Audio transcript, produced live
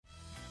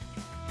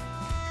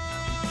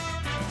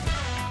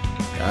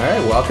All right,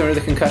 welcome to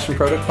the Concussion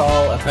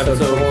Protocol, episode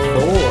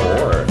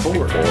 4.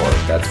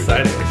 That's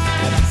exciting.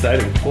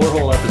 Exciting. 4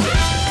 whole episodes.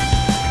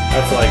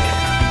 That's like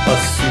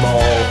a small...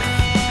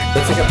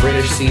 That's like a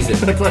British season.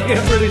 That's like a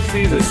British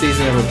season. The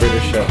season of a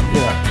British show.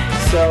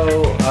 Yeah.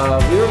 So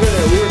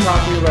we were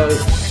talking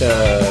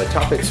about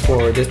topics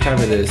for this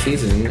time of the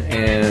season,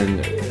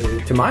 and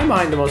to my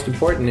mind, the most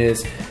important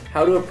is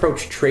how to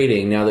approach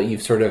trading now that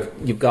you've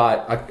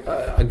got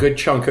a good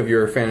chunk of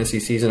your fantasy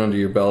season under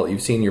your belt.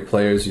 You've seen your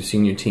players, you've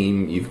seen your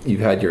team, you've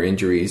had your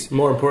injuries.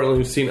 More importantly,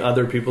 you've seen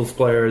other people's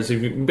players.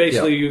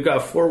 You've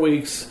got 4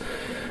 weeks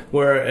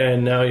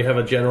and now you have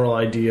a general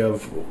idea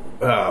of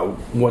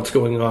what's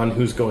going on,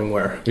 who's going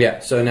where. Yeah.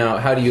 So now,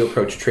 how do you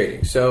approach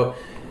trading? So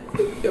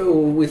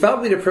we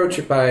thought we'd approach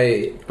it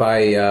by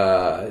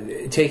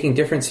taking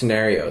different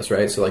scenarios,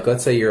 right? So, like,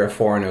 let's say you're a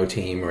 4-0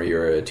 team, or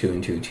you're a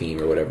 2-2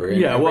 team, or whatever.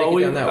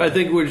 I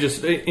think we're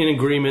just in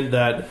agreement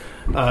that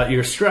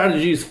your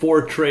strategies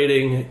for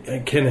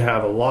trading can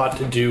have a lot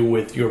to do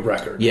with your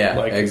record. Yeah,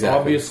 like, exactly.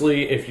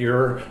 Obviously, if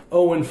you're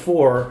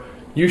 0-4,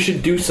 you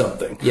should do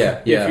something.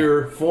 Yeah. If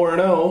you're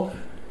 4-0,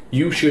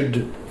 you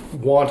should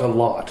want a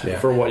lot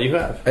for what you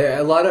have.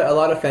 A lot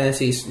of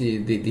fantasy,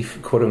 the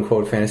quote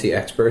unquote fantasy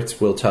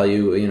experts will tell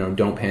you,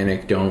 don't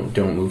panic, don't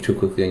move too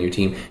quickly on your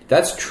team.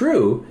 That's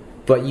true,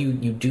 but you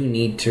do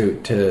need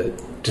to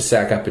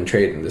sack up and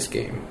trade in this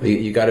game.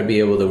 You got to be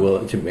able to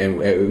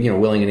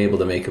willing and able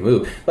to make a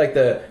move. Like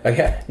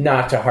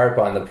not to harp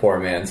on the poor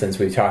man, since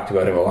we talked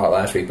about him a lot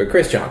last week, but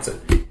Chris Johnson,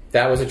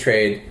 that was a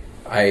trade.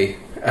 I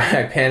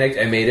panicked,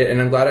 I made it,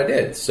 and I'm glad I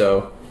did.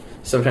 So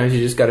sometimes you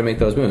just got to make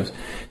those moves.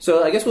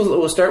 So I guess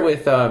we'll start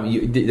with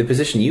the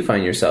position you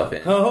find yourself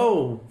in.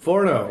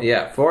 4-0.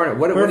 Yeah,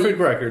 4-0. Perfect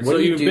record. So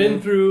you've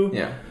been through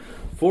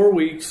 4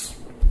 weeks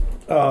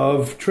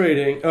of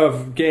trading,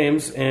 of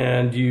games,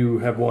 and you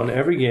have won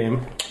every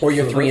game. Or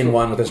you're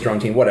 3-1 with a strong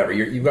team. Whatever.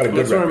 You've got a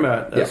good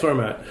record. That's where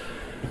I'm at.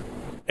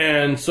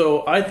 And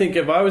so I think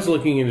if I was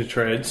looking into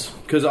trades,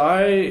 because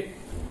I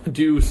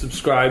do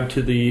subscribe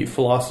to the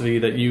philosophy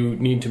that you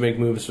need to make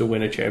moves to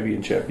win a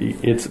championship.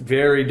 It's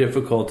very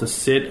difficult to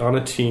sit on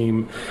a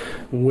team,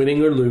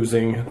 winning or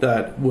losing,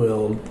 that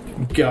will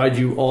guide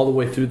you all the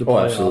way through the playoffs.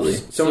 Oh, absolutely.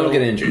 Someone will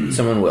get injured.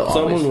 Someone will.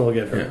 Someone will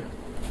get hurt.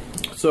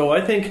 Yeah. So I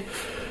think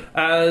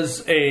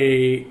as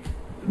a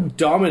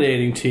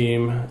dominating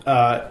team,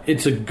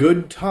 it's a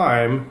good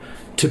time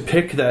to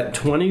pick that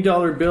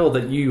 $20 bill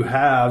that you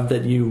have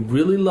that you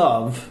really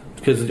love,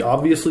 because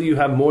obviously you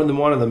have more than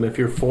one of them if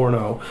you're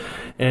 4-0,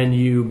 and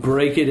you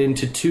break it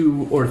into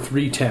 2 or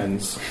 3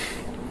 10s.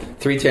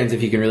 3 10s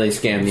if you can really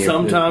scam the...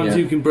 Sometimes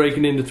you can break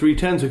it into 3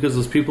 10s because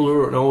those people who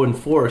are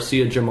 0-4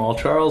 see a Jamal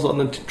Charles on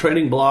the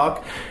trading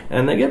block,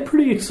 and they get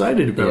pretty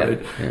excited about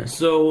it. Yeah.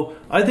 So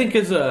I think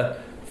as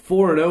a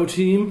 4-0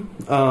 team,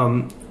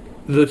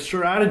 the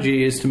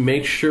strategy is to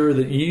make sure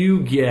that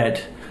you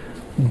get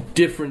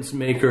difference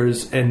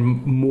makers,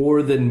 and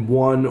more than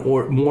one,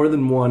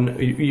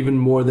 even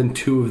more than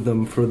 2 of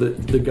them for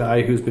the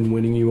guy who's been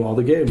winning you all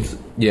the games.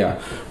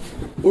 Yeah.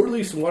 Or at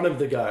least one of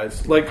the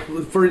guys. Like,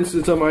 for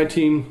instance, on my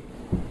team,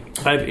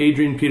 I have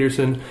Adrian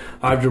Peterson,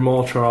 I have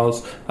Jamal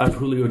Charles, I have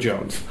Julio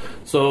Jones.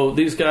 So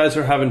these guys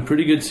are having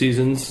pretty good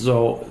seasons.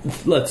 So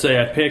let's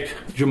say I pick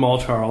Jamal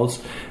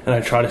Charles and I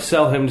try to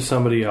sell him to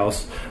somebody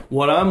else.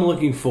 What I'm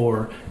looking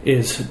for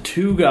is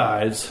 2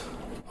 guys.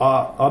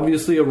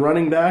 Obviously a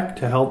running back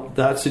to help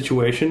that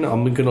situation.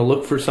 I'm going to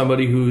look for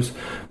somebody who's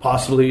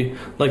possibly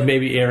like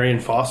maybe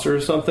Arian Foster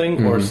or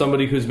something, or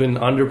somebody who's been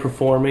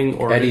underperforming,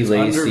 or Eddie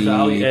Lacy.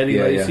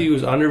 Lacy,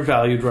 who's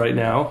undervalued right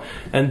now.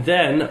 And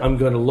then I'm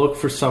going to look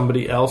for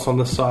somebody else on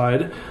the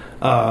side,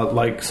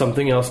 like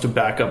something else to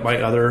back up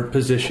my other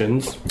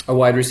positions. A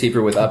wide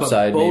receiver with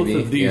upside, but both maybe.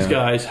 Of these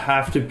guys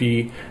have to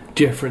be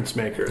difference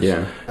makers.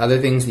 Yeah. Other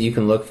things that you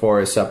can look for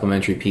is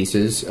supplementary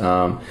pieces.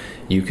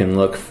 You can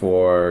look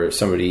for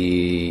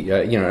somebody,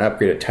 an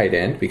upgrade at tight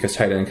end, because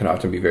tight end can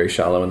often be very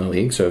shallow in the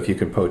league. So if you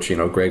can poach,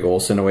 Greg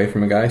Olsen away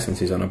from a guy since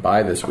he's on a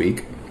bye this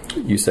week,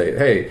 you say,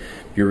 hey,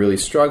 you're really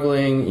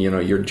struggling.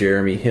 Your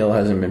Jeremy Hill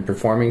hasn't been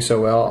performing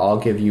so well. I'll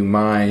give you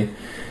my,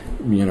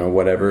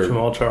 whatever,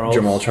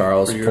 Jamal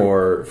Charles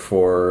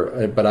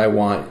for but I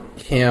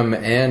want him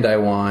and I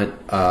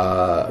want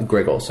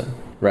Greg Olsen,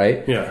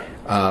 right? Yeah.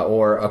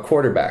 Or a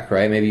quarterback,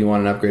 right? Maybe you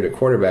want an upgrade at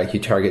quarterback. You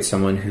target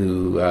someone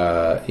who,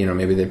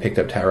 maybe they picked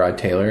up Tyrod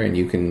Taylor, and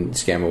you can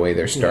scam away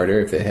their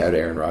starter if they had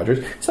Aaron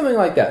Rodgers. Something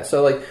like that.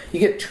 So, like, you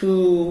get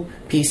 2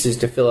 pieces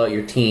to fill out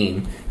your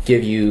team,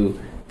 give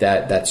you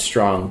that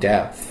strong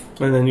depth.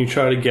 And then you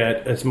try to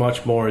get as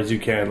much more as you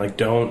can. Like,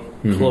 don't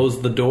close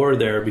the door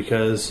there,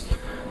 because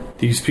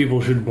these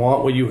people should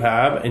want what you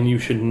have, and you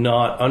should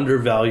not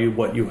undervalue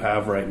what you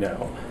have right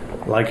now.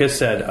 Like I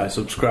said, I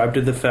subscribe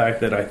to the fact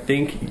that I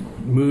think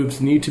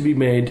moves need to be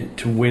made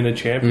to win a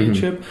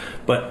championship,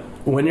 but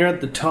when you're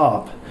at the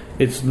top,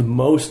 it's the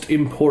most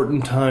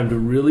important time to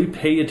really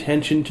pay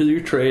attention to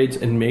your trades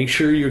and make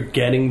sure you're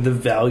getting the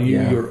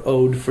value you're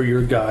owed for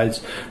your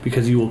guys,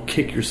 because you will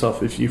kick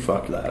yourself if you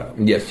fuck that up.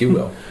 Yes, you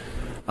will.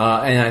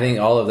 And I think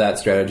all of that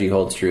strategy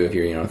holds true if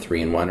you're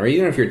 3-1, or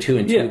even if you're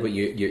 2-2, but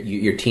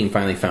your team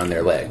finally found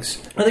their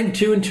legs. I think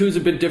 2-2 is a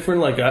bit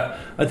different. Like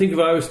I think if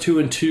I was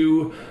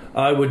 2-2,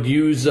 I would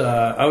use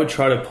I would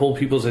try to pull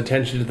people's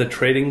attention to the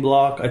trading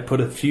block. I'd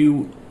put a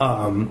few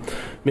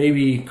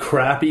maybe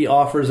crappy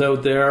offers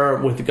out there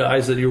with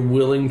guys that you're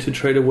willing to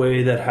trade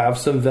away that have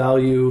some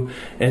value,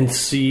 and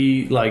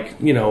see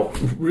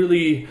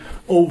really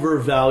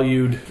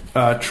overvalued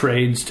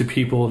trades to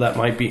people that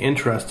might be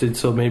interested.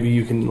 So maybe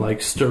you can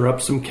stir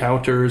up some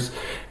counters.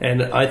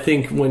 And I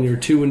think when you're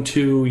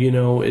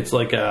 2-2, it's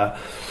like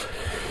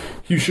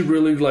you should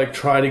really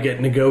try to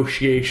get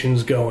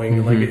negotiations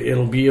going. Mm-hmm.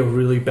 It'll be a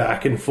really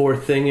back and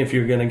forth thing if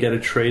you're going to get a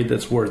trade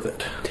that's worth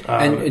it.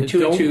 And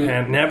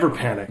 2-2, never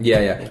panic.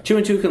 Yeah.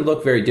 2-2 can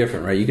look very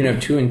different, right? You can have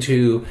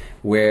 2-2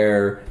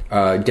 where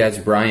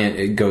Des Bryant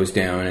it goes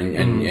down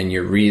and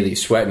you're really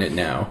sweating it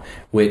now,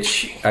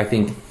 which I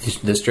think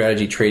the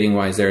strategy trading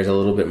wise there is a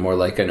little bit more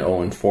like an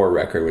 0-4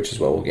 record, which is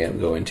what we'll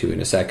go into in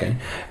a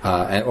second.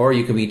 Or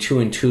you can be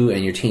 2-2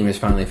 and your team has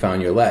finally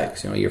found your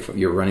legs.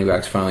 Your running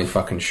backs finally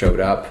fucking showed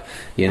up.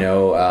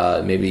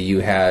 Maybe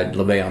you had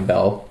Le'Veon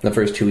Bell the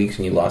first 2 weeks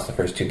and you lost the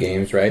first 2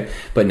 games, right?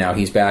 But now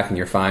he's back and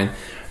you're fine.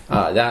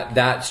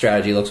 That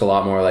strategy looks a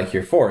lot more like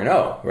your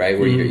 4-0, right?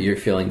 Where you're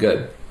feeling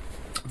good.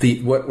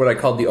 What I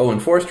called the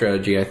 0-4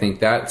 strategy, I think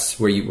that's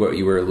where what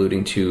you were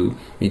alluding to.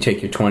 You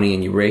take your 20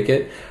 and you rake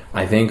it.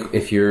 I think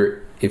if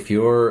you're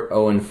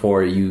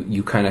 0-4,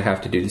 you kind of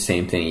have to do the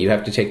same thing. You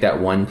have to take that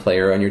one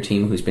player on your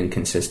team who's been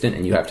consistent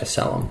and you have to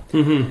sell him.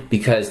 Mm-hmm.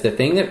 Because the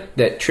thing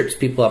that trips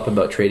people up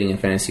about trading in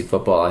fantasy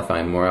football, I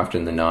find more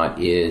often than not,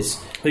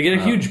 is they get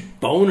a huge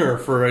boner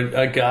for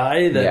a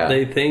guy that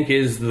they think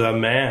is the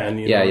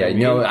man.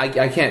 No,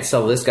 I can't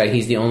sell this guy.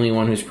 He's the only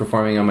one who's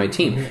performing on my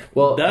team.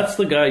 Well, that's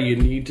the guy you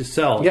need to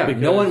sell. Yeah,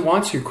 no one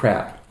wants your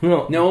crap.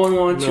 No one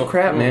wants your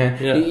crap,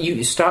 man. Yeah.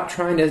 You stop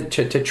trying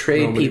to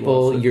trade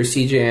people your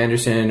C.J.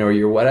 Anderson or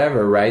your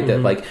whatever, right?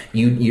 Mm-hmm.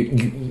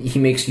 That he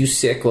makes you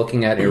sick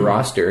looking at your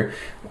roster.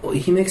 Well,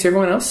 he makes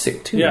everyone else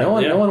sick too. No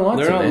one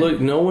wants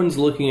him. No one's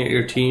looking at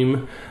your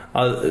team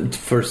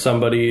for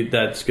somebody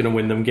that's going to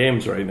win them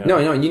games right now.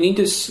 No. You need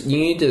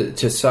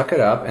to suck it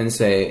up and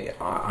say,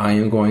 I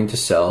am going to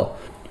sell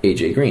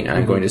AJ Green.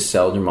 I'm going to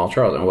sell Jamal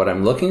Charles. And what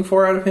I'm looking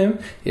for out of him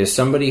is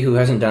somebody who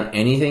hasn't done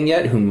anything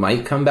yet, who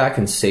might come back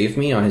and save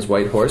me on his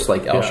white horse,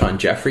 like Alshon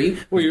Jeffrey.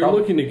 Well, you're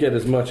looking to get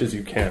as much as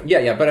you can.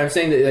 Yeah, but I'm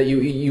saying that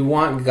you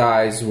want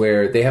guys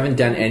where they haven't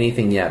done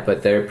anything yet,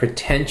 but their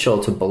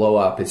potential to blow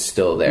up is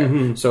still there.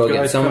 Mm-hmm. So again,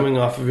 guys coming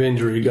off of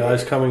injury,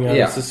 guys coming out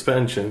of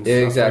suspension.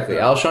 Exactly.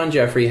 Alshon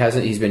Jeffrey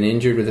he's been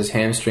injured with his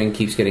hamstring,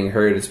 keeps getting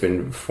hurt. It's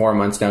been 4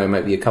 months now. It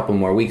might be a couple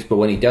more weeks, but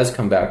when he does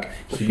come back,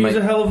 he's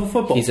a hell of a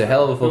football player. He's a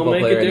hell of a football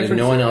player. There's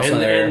no one else on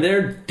there. And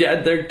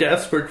they're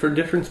desperate for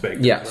difference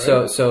makers. Yeah,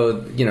 right?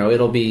 so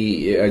it'll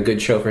be a good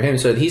show for him.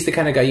 So he's the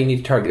kind of guy you need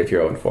to target if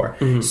you're 0-4.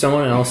 Mm-hmm.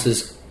 Someone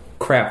else's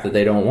crap that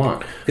they don't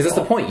want. Because that's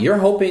the point. You're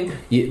hoping...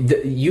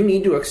 You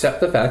need to accept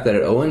the fact that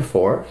at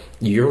 0-4,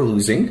 you're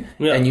losing,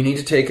 and you need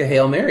to take a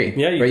Hail Mary.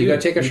 Yeah, you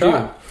got to take a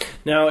shot.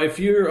 Now, if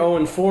you're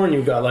 0-4 and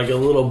you've got a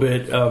little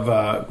bit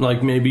of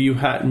maybe you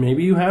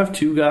have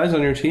 2 guys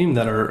on your team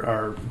that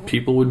are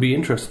people would be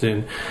interested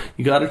in,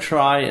 you got to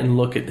try and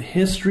look at the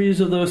histories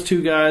of those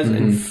 2 guys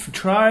and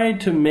try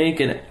to make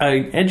an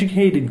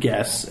educated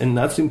guess, and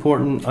that's the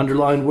important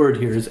underlined word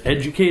here is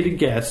educated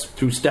guess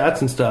through stats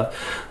and stuff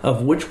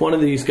of which one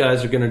of these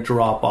guys are going to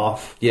drop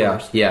off.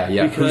 First. Yeah.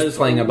 Because who's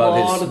playing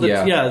above his?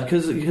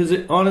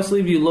 Because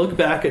honestly, if you look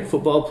back at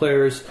football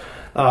players.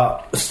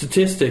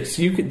 Statistics.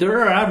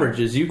 There are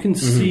averages. You can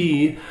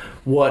see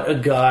what a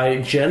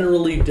guy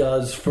generally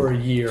does for a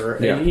year,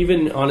 and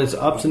even on his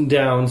ups and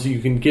downs, you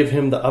can give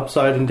him the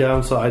upside and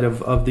downside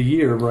of the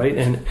year, right?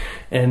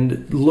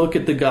 And look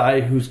at the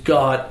guy who's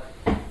got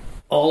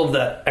all of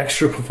that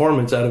extra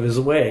performance out of his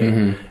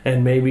way,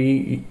 and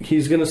maybe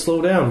he's going to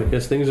slow down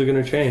because things are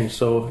going to change.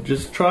 So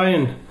just try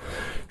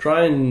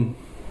and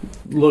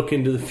look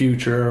into the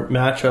future.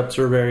 Matchups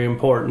are very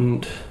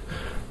important.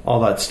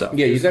 All that stuff.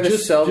 Yeah, you got to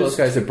sell those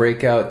guys that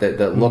break out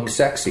that look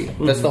sexy.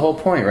 That's the whole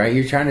point, right?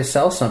 You're trying to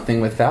sell something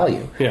with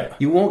value. Yeah,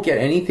 you won't get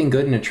anything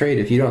good in a trade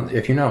if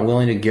you're not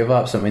willing to give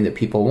up something that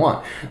people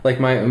want. Like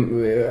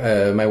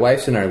my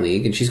wife's in our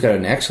league and she's got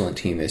an excellent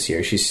team this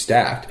year. She's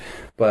stacked,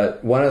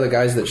 but one of the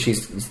guys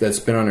that's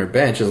been on her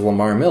bench is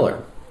Lamar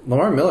Miller.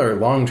 Lamar Miller,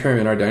 long term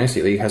in our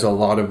dynasty league, has a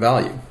lot of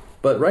value,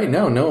 but right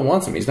now no one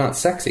wants him. He's not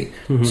sexy,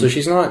 so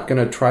she's not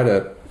going to try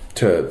to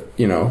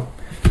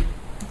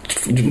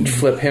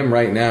flip him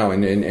right now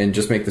and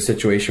just make the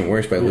situation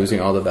worse by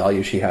losing all the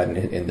value she had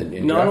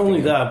in not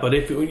only that, but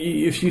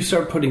if you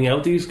start putting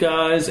out these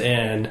guys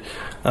and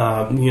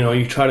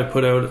you try to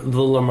put out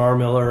the Lamar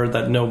Miller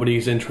that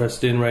nobody's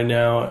interested in right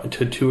now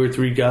to 2 or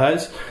 3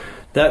 guys,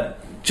 that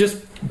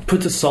just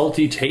puts a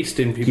salty taste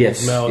in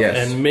people's mouth.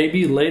 Yes. And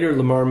maybe later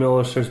Lamar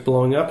Miller starts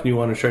blowing up and you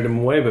want to trade him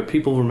away, but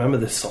people remember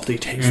this salty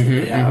taste that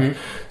they have.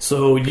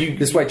 So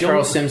this is why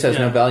Charles Sims has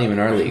no value in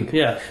our league.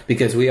 Yeah.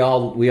 Because we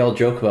all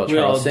joke about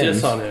Charles Sims.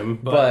 Diss on him,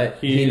 but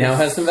he now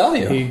has some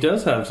value. He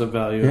does have some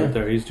value out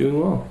there. He's doing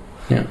well.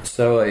 Yeah.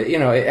 So,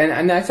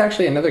 and that's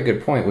actually another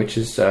good point, which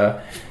is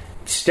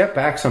step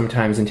back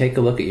sometimes and take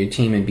a look at your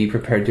team and be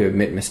prepared to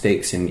admit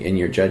mistakes in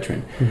your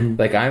judgment.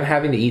 Like, I'm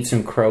having to eat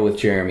some crow with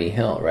Jeremy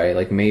Hill, right?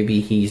 Like,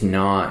 maybe he's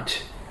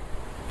not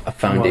a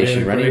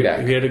foundation running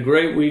back. He had a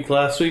great week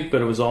last week,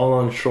 but it was all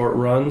on short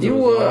runs. It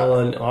was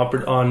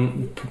all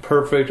on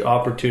perfect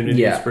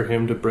opportunities for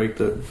him to break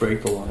the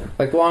line.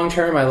 Like, long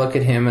term, I look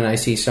at him and I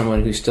see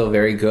someone who's still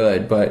very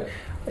good, but,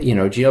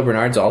 Gio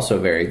Bernard's also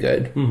very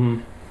good.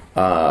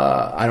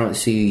 I don't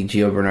see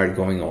Gio Bernard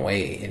going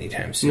away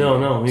anytime soon.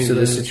 No. So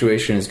this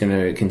situation is going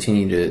to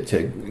continue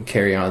to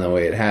carry on the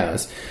way it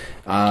has.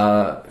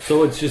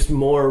 So it's just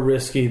more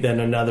risky than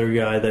another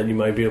guy that you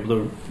might be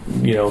able to,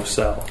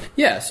 sell.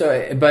 Yeah.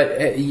 So, but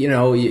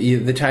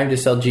the time to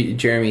sell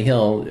Jeremy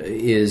Hill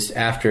is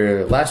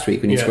after last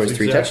week when he scores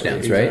 3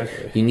 touchdowns, right?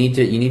 You need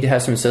to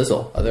have some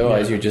sizzle.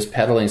 Otherwise, you're just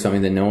peddling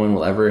something that no one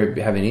will ever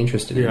have any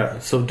interest in. Yeah.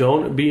 So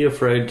don't be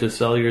afraid to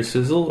sell your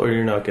sizzle, or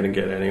you're not going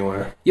to get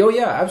anywhere. Oh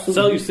yeah, absolutely.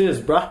 Sell your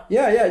sizz, bruh.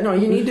 Yeah. No,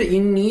 you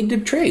need to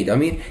trade. I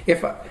mean,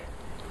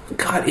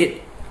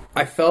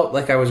 I felt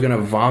like I was going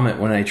to vomit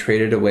when I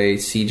traded away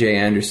C.J.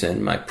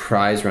 Anderson, my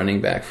prize running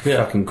back, for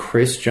fucking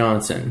Chris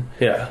Johnson.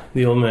 Yeah,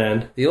 the old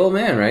man. The old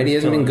man, right? He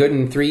hasn't been good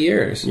in 3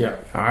 years. Yeah.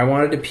 I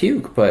wanted to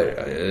puke, but,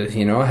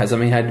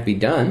 something had to be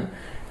done.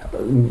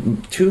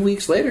 2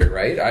 weeks later,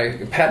 right?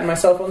 I patted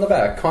myself on the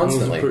back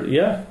constantly.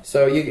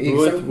 So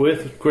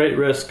with great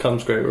risk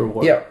comes great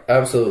reward. Yeah,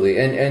 absolutely.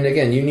 And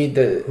again, you need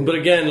the... But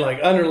again,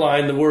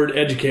 underline the word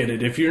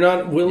educated. If you're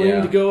not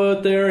willing to go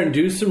out there and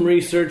do some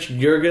research,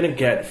 you're going to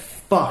get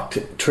fucked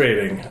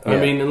trading. Yeah. I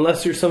mean,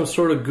 unless you're some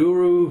sort of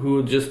guru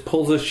who just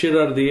pulls this shit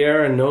out of the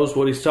air and knows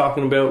what he's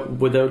talking about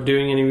without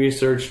doing any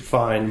research,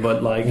 fine.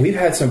 But we've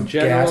had some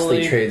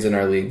ghastly trades in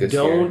our league this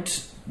year.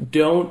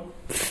 Don't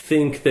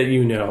think that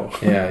you know.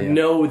 Yeah.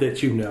 Know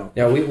that you know.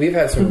 Yeah, we've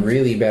had some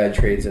really bad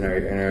trades in our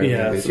league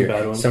this year.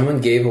 Bad ones. Someone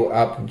gave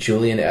up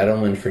Julian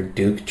Edelman for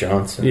Duke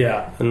Johnson.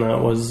 Yeah, and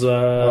that was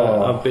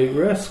a big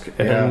risk.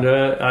 And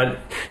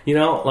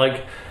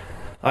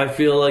I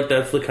feel like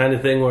that's the kind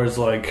of thing where it's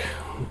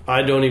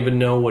I don't even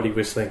know what he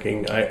was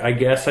thinking. I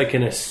guess I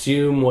can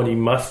assume what he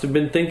must have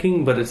been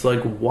thinking, but it's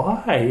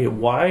why?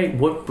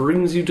 What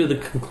brings you to the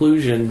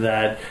conclusion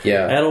that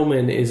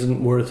Edelman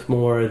isn't worth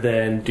more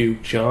than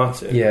Duke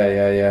Johnson?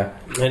 Yeah.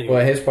 Anyway.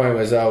 Well, his point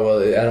was,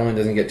 Edelman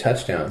doesn't get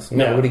touchdowns.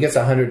 No, but he gets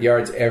 100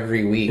 yards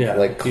every week,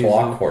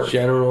 clockwork.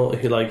 General,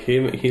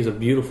 he's a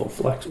beautiful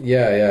flex.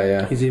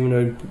 Yeah. He's even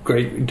a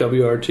great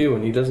WR2,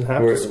 and he doesn't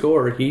have to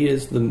score. He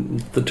is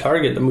the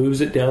target that moves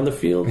it down the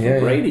field for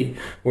Brady.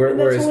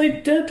 That's all he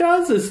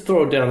does is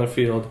throw it down the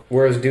field.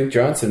 Whereas Duke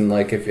Johnson,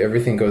 if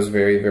everything goes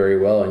very, very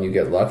well and you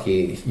get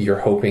lucky, you're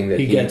hoping that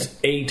he gets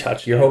a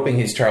touchdown. You're hoping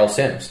he's Charles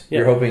Sims. Yeah.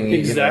 You're hoping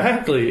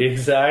exactly,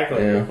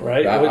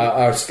 right?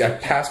 A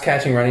pass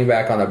catching running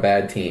back on a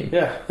bad team.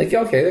 Yeah,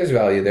 okay, there's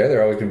value there.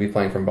 They're always going to be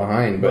playing from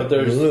behind, but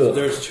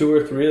there's 2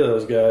 or 3 of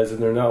those guys, and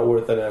they're not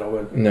worth an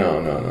Edelman.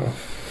 No.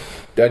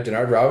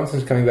 Denard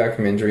Robinson's coming back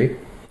from injury.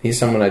 He's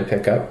someone I'd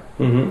pick up.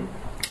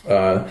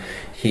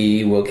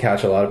 He will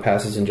catch a lot of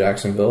passes in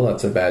Jacksonville.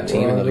 That's a bad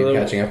team, and they'll be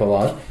catching up a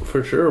lot.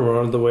 For sure, we're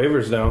on the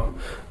waivers now.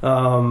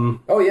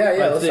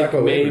 Let's talk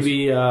about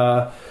maybe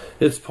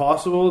it's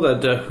possible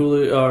that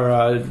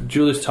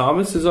Julius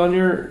Thomas is on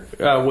your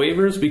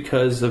waivers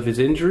because of his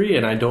injury,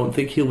 and I don't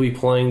think he'll be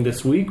playing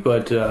this week.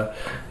 But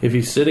if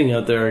he's sitting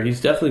out there, he's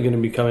definitely going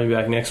to be coming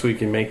back next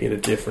week and making a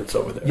difference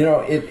over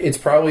there. It's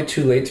probably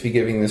too late to be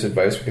giving this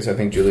advice because I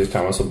think Julius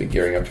Thomas will be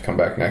gearing up to come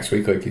back next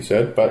week, like you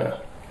said.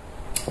 But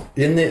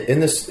in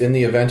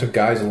the event of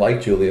guys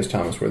like Julius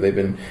Thomas, where they've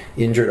been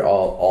injured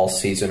all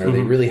season, or they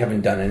really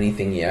haven't done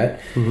anything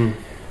yet.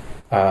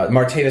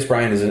 Martavis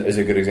Bryant is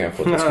a good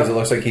example of this because it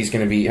looks like he's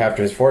going to be,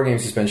 after his 4-game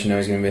suspension, now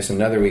he's going to miss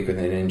another week with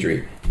an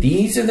injury.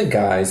 These are the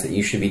guys that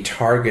you should be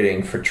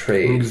targeting for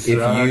trade if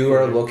you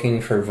are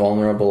looking for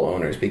vulnerable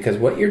owners, because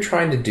what you're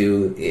trying to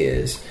do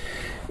is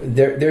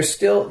They're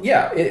still,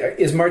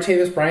 is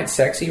Martavis Bryant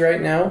sexy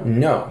right now?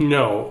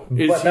 No.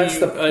 Is that's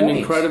the an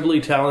incredibly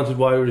talented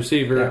wide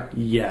receiver?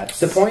 Yeah. Yes.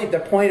 The point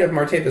of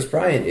Martavis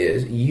Bryant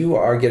is you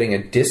are getting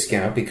a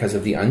discount because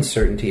of the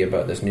uncertainty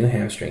about this new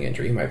hamstring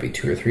injury. It might be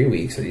 2 or 3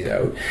 weeks that he's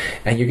out,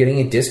 and you're getting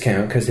a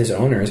discount because his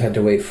owners had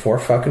to wait 4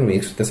 fucking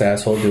weeks with this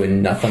asshole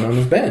doing nothing on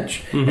his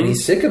bench, and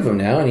he's sick of him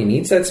now, and he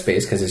needs that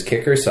space because his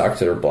kicker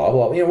sucks or blah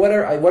blah.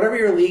 Whatever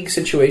your league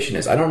situation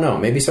is, I don't know.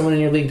 Maybe someone in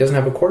your league doesn't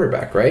have a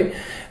quarterback, right?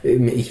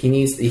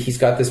 he's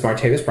got this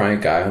Martavis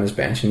Bryant guy on his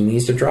bench, and he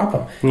needs to drop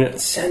him. Yeah.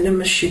 Send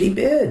him a shitty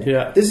bid.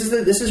 Yeah. This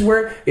is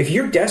where, if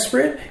you're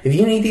desperate, if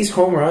you need these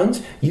home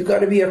runs, you got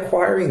to be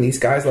acquiring these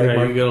guys like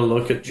you got to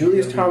look at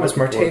Julius Thomas,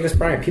 Martavis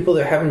Bryant, people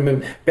that haven't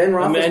been, Ben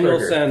Roethlisberger, Emmanuel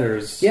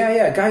Sanders.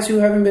 Yeah, guys who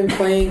haven't been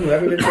playing, who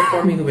haven't been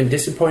performing, who've been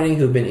disappointing,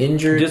 who've been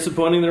injured,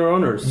 disappointing their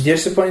owners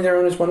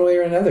one way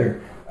or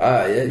another.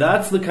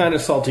 That's the kind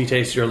of salty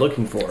taste you're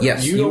looking for.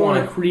 Yes, you don't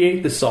want to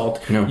create the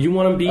salt. No. You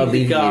want to be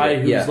the guy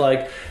who's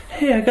like,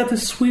 hey, I got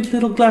this sweet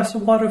little glass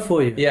of water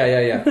for you.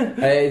 Yeah.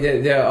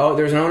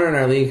 There's an owner in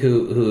our league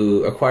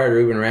who acquired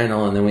Ruben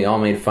Randall, and then we all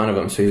made fun of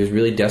him. So he was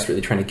really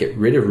desperately trying to get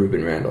rid of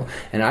Ruben Randall,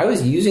 and I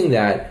was using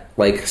that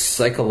like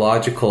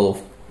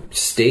psychological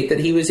state that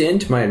he was in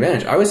to my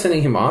advantage. I was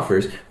sending him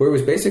offers where it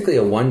was basically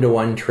a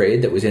 1-to-1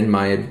 trade that was in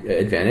my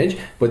advantage,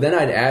 but then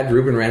I'd add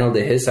Ruben Randall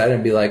to his side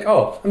and be like,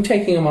 oh, I'm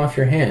taking him off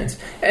your hands.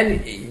 And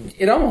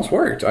it almost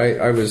worked.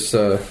 I was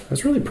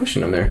really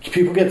pushing him there.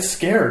 People get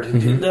scared.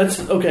 Mm-hmm. That's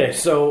okay.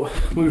 So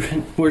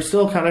we're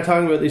still kind of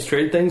talking about these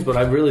trade things, but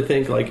I really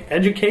think like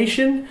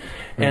education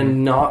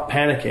and not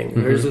panicking.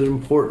 Mm-hmm. There's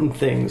important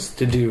things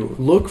to do.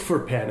 Look for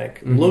panic.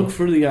 Mm-hmm. Look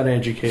for the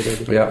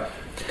uneducated. Yeah.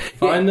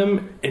 Find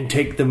them and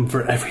take them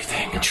for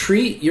everything.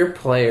 Treat your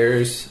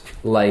players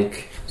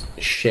like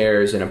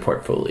shares in a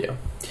portfolio.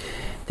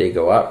 They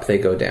go up, they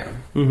go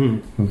down.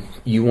 Mm-hmm.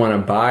 You want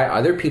to buy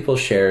other people's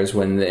shares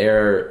when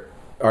they're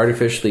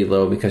artificially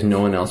low because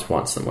no one else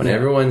wants them. When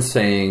everyone's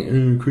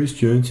saying, Chris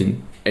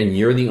Johnson, and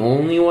you're the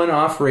only one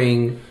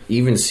offering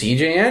even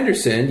CJ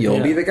Anderson,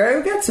 you'll be the guy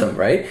who gets them,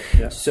 right?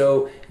 Yeah.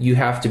 So you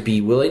have to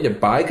be willing to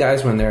buy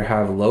guys when they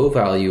have low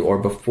value or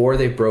before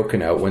they've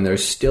broken out, when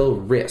there's still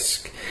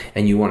risk.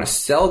 And you want to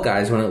sell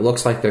guys when it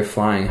looks like they're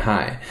flying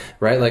high,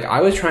 right? Like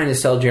I was trying to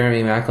sell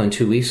Jeremy Maclin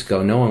 2 weeks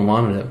ago. No one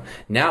wanted him.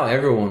 Now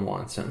everyone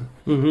wants him.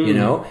 Mm-hmm. You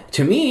know?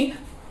 To me,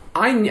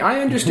 I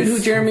understood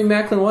who Jeremy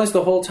Maclin was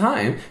the whole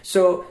time,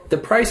 so the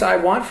price I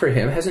want for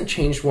him hasn't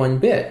changed one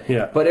bit.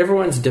 Yeah. But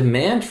everyone's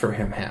demand for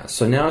him has.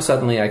 So now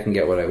suddenly I can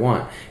get what I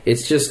want.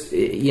 It's just,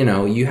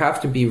 you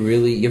have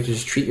to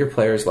just treat your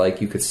players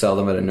like you could sell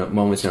them at a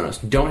moment's notice.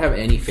 Don't have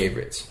any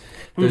favorites.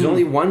 There's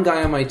only one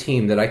guy on my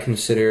team that I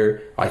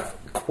consider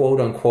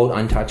quote-unquote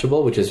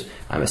untouchable, which is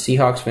I'm a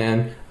Seahawks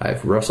fan. I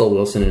have Russell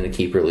Wilson in a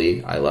keeper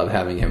league. I love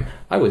having him.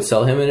 I would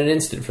sell him in an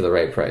instant for the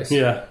right price.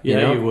 Yeah,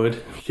 you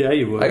would. Yeah,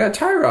 you would. I got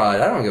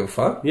Tyrod. I don't give a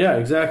fuck. Yeah,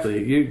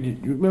 exactly. You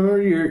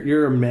remember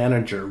you're a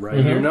manager, right?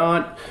 Mm-hmm.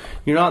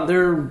 You're not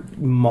their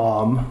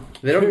mom.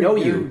 They don't know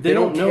you. They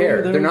don't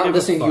care. They're not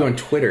listening to you on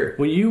Twitter.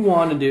 What you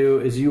want to do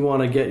is you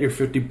want to get your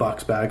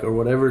 $50 back or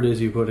whatever it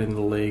is you put in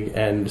the league,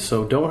 and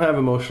so don't have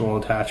emotional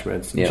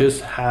attachments. Yeah.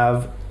 Just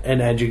have an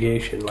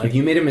education. Like, if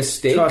you made a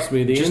mistake, trust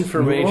me, the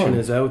information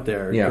is out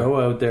there. Yeah. Go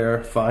out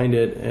there, find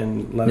it,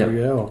 and let it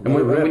go.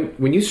 And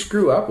when you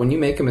screw up, when you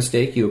make a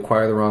mistake, you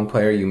acquire the wrong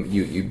player,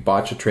 you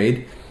botch a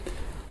trade,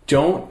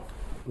 don't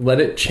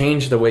let it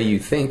change the way you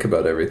think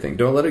about everything.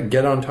 Don't let it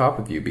get on top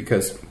of you,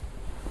 because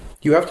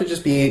you have to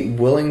just be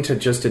willing to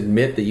just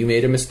admit that you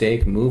made a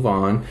mistake, move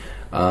on,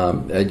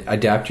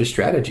 adapt your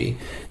strategy.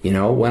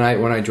 When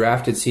I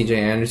drafted CJ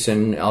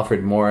Anderson,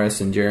 Alfred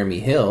Morris, and Jeremy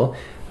Hill,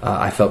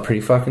 I felt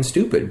pretty fucking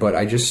stupid, but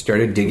I just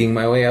started digging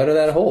my way out of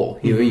that hole.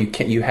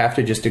 You have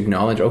to just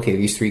acknowledge, okay,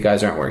 these three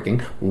guys aren't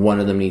working. One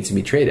of them needs to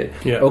be traded.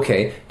 Yeah.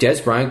 Okay,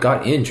 Des Bryant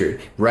got injured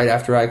right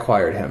after I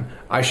acquired him.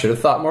 I should have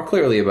thought more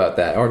clearly about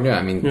that. Or no,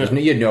 I mean,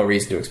 you had no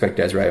reason to expect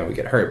Des Bryant would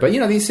get hurt. But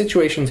these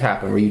situations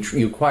happen where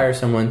you acquire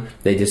someone,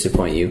 they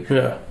disappoint you.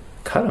 Yeah,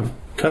 cut them.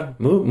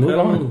 Move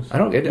on. I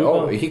don't get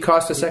it. He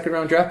cost a second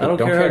round draft pick. I don't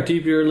care how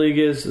deep your league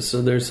is.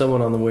 So there's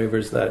someone on the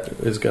waivers that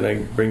is going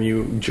to bring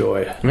you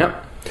joy.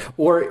 Yep.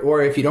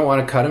 Or if you don't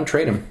want to cut him,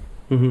 trade him.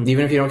 Mm-hmm.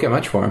 Even if you don't get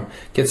much for him,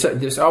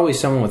 there's always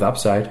someone with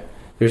upside.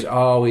 There's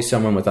always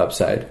someone with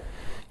upside.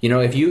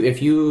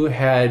 If you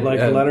had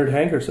Leonard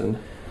Hankerson.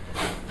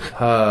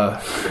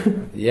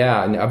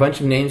 Yeah, a bunch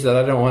of names that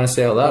I don't want to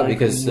say out loud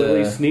because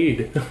Willie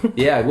Snead.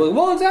 Yeah,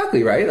 well,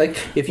 exactly right. Like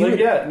if you,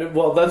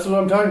 that's what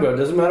I'm talking about. It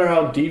doesn't matter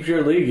how deep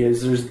your league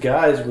is. There's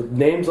guys with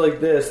names like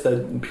this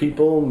that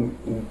people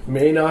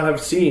may not have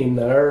seen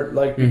that are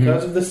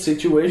because of the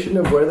situation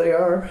of where they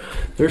are,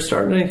 they're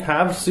starting to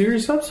have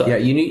serious upside. Yeah,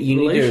 you need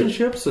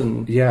relationships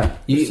and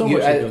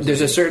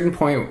there's a certain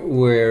point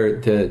where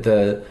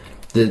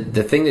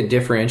the thing that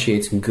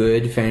differentiates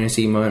good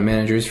fantasy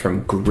managers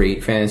from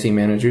great fantasy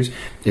managers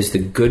is the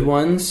good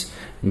ones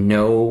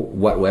know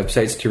what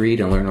websites to read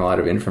and learn a lot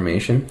of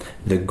information.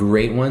 The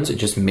great ones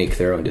just make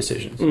their own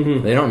decisions.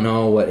 Mm-hmm. They don't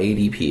know what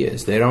ADP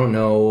is. They don't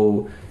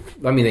know.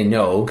 I mean, they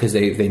know because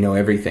they know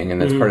everything,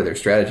 and that's part of their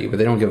strategy. But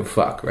they don't give a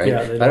fuck, right?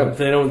 Yeah,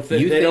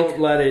 they don't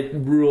let it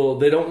rule.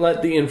 They don't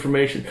let the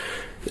information.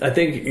 I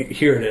think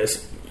here it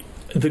is.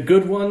 The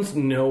good ones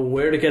know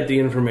where to get the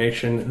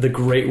information. The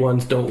great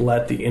ones don't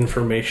let the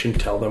information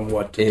tell them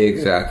what to do.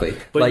 Exactly.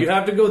 But you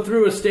have to go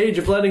through a stage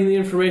of letting the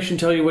information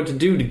tell you what to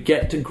do to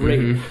get to great.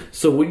 Mm-hmm.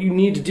 So what you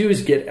need to do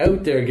is get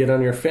out there, get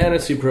on your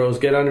Fantasy Pros,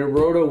 get on your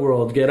Roto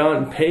World,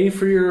 pay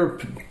for your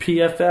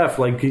PFF,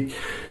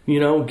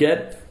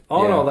 get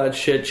on all that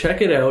shit.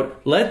 Check it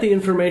out. Let the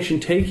information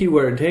take you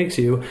where it takes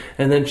you,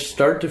 and then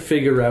start to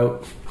figure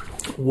out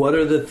what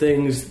are the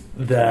things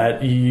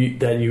that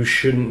you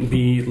shouldn't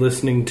be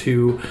listening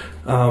to.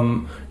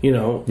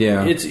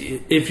 It's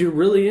if you're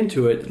really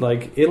into it,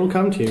 like, it'll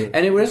come to you,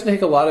 and it doesn't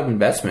take a lot of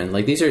investment.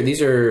 Like these are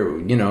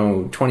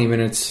 20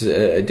 minutes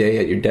a day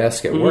at your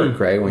desk at work,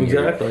 right? When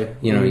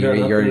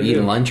you're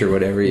eating lunch or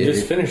whatever. You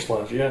just finished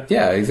lunch,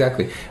 yeah,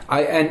 exactly.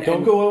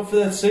 Don't go out for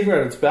that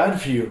cigarette; it's bad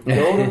for you.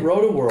 Go to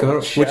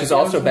Roto-World, which is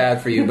also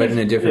bad for you, but in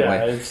a different way.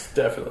 Yeah, it's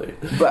definitely.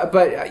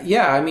 But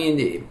yeah, I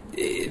mean,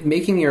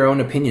 making your own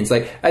opinions.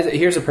 Like,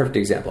 here's a perfect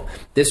example.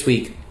 This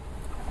week,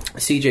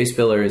 CJ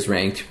Spiller is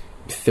ranked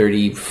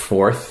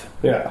 34th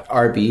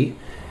RB.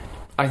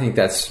 I think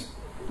that's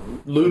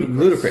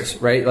ludicrous,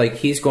 right? Like,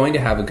 he's going to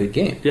have a good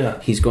game. Yeah.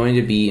 He's going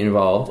to be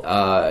involved.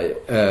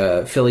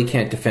 Philly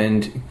can't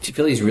defend.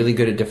 Philly's really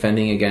good at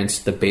defending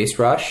against the base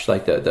rush,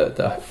 like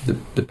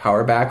the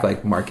power back,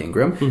 like Mark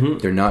Ingram. Mm-hmm.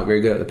 They're not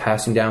very good at the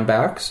passing down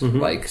backs,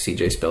 like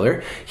CJ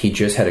Spiller. He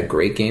just had a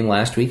great game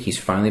last week. He's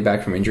finally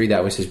back from injury.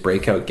 That was his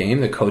breakout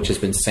game. The coach has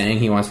been saying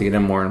he wants to get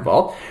him more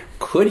involved.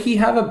 Could he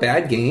have a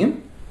bad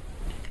game?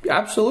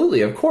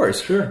 Absolutely, of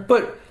course. Sure.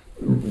 But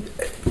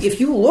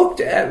if you looked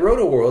at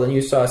Roto-World and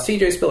you saw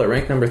CJ Spiller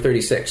ranked number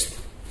 36th,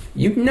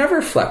 you'd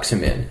never flex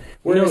him in.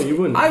 Whereas you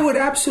wouldn't. I would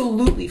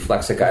absolutely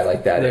flex a guy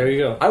like that. There you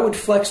go. I would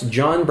flex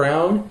John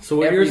Brown. So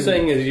what you're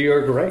saying is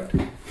you're correct.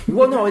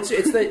 Well, no, it's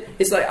like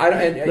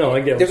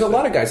I get. There's a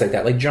lot of guys like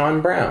that, like John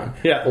Brown,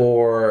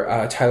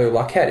 or Tyler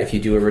Lockett. If you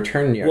do a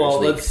return yards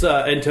league. Let's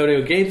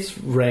Antonio Gates'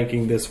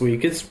 ranking this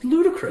week. It's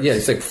ludicrous. Yeah,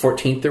 it's like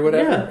 14th or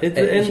whatever. Yeah,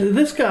 and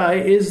this guy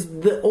is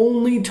the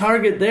only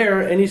target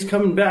there, and he's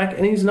coming back,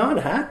 and he's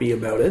not happy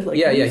about it. Like,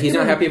 he's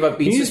not happy about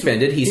being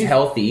suspended. He's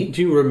healthy.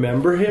 Do you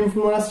remember him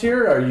from last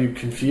year? Are you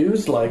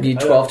confused? Like,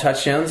 12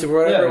 touchdowns or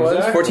whatever it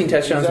was. 14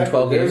 touchdowns in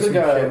 12 games. There's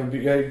a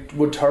guy I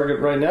would target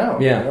right now.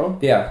 Yeah,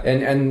 yeah,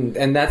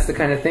 and that's the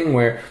kind of thing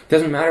where it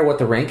doesn't matter what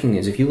the ranking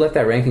is. If you let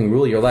that ranking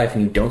rule your life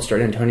and you don't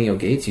start Antonio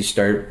Gates, you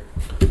start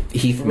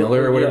Heath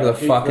Miller or whatever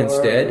Miller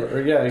instead,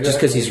 exactly. Just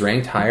because he's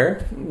ranked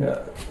higher.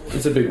 Yeah,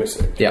 it's a big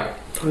mistake. Yeah,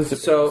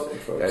 so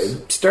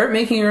start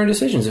making your own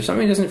decisions. If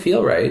something doesn't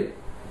feel right,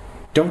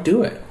 don't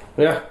do it.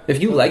 Yeah, if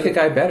you like a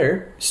guy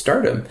better,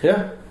 start him.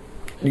 Yeah,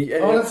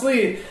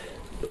 honestly,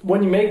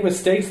 when you make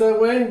mistakes that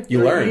way,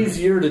 you learn.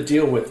 Easier to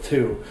deal with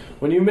too.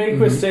 When you make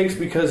mistakes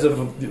because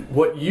of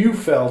what you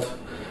felt,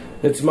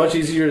 it's much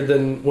easier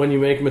than when you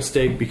make a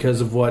mistake because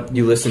of what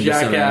you listen to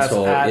some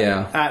asshole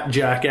at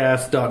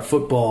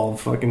jackass.football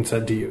fucking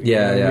said to you.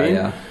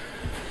 Yeah.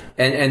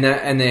 And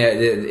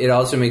it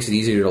also makes it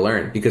easier to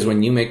learn, because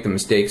when you make the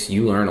mistakes,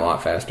 you learn a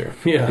lot faster.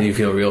 Yeah. And you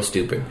feel real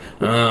stupid.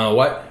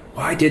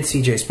 Why did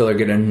CJ Spiller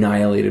get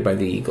annihilated by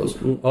the Eagles?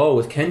 Oh,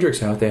 with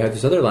Kendricks out, they have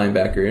this other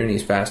linebacker and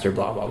he's faster,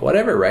 blah, blah,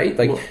 whatever, right?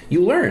 Like,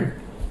 you learn.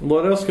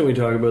 What else can we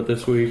talk about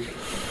this week?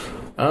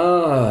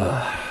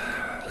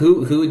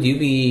 Who would you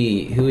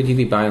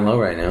be buying low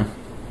right now?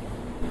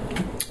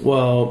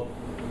 Well,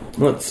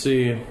 let's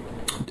see.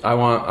 I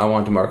want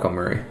DeMarco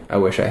Murray. I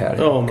wish I had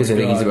him. Oh, because I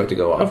think he's about to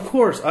go off. Of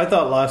course, I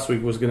thought last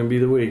week was going to be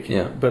the week.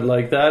 Yeah, but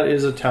like, that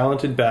is a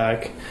talented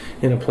back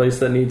in a place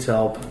that needs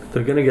help.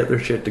 They're going to get their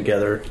shit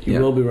together. He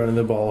will be running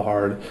the ball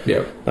hard.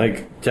 Yeah,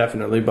 like,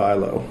 definitely buy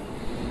low.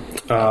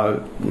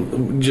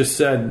 Just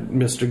said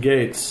Mr.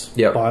 Gates.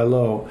 Yep. Buy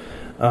low.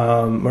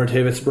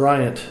 Martavis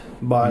Bryant.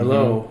 Buy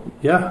low.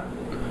 Yeah.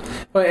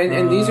 Well,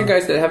 and these are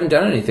guys that haven't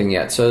done anything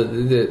yet. So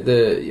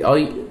if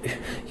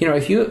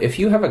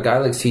you have a guy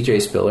like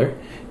CJ Spiller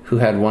who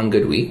had one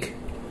good week,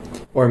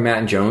 or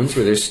Matt Jones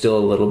where there's still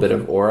a little bit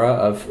of aura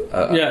of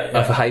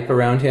hype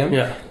around him,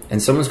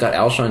 and someone's got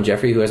Alshon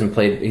Jeffrey who hasn't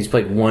played. He's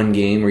played one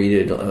game where he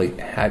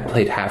had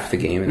played half the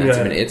game, and that's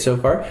been it so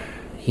far.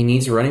 He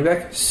needs a running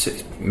back.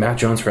 Matt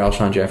Jones for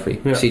Alshon Jeffrey.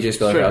 CJ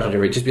Spiller for Alshon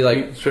Jeffrey. Just be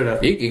like,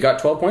 you got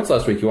 12 points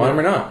last week. You want him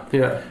or not?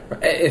 Yeah.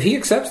 If he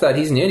accepts that,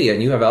 he's an idiot,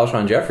 and you have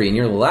Alshon Jeffrey, and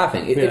you're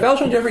laughing. If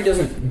Alshon Jeffrey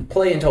doesn't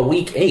play until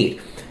week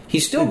 8,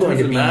 he's still going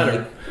to be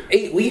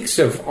 8 weeks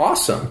of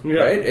awesome,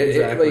 right?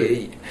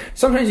 Exactly.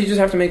 Sometimes you just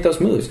have to make those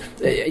moves.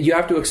 You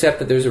have to accept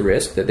that there's a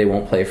risk that they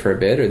won't play for a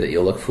bit or that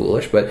you'll look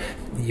foolish, but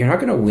you're not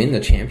going to win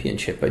the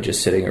championship by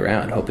just sitting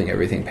around hoping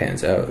everything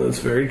pans out. That's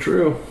very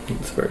true.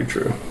 That's very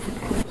true.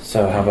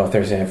 So how about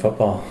Thursday Night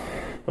Football?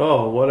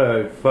 Oh, what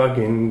a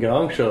fucking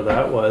gong show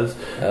that was.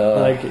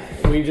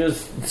 We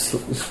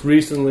just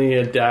recently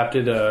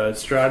adapted a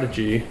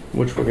strategy,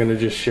 which we're going to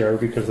just share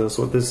because that's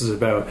what this is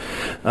about,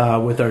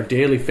 with our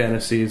daily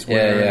fantasies,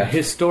 where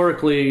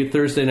historically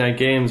Thursday night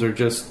games are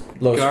just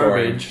low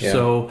garbage. Scoring,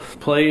 So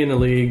play in a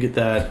league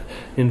that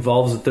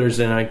involves a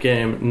Thursday night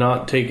game,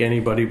 not take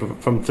anybody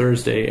from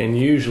Thursday, and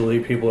usually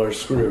people are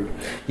screwed.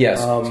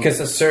 Yes,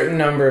 because a certain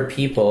number of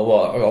people,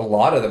 well, a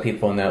lot of the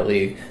people in that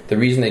league, the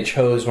reason they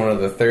chose one of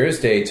the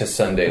Thursday to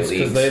Sunday leagues,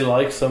 because they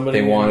like somebody.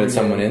 They wanted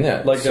someone in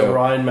that, like a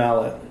Ryan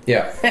Mallett.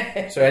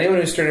 Yeah. So anyone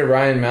who started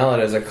Ryan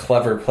Mallett as a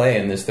clever play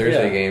in this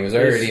Thursday game is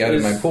already out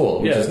of my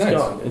pool, which is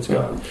nice. It's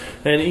gone.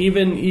 And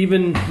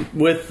even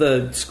with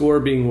the score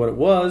being what it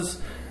was,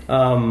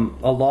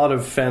 a lot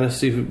of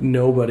fantasy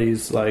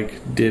nobodies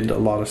did a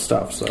lot of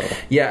stuff. So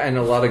yeah, and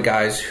a lot of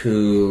guys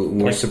who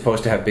were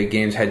supposed to have big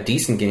games had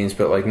decent games,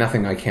 but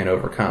nothing I can't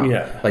overcome.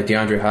 Yeah, like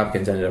DeAndre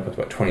Hopkins ended up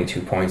with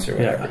 22 points or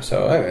whatever. Yeah.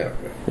 So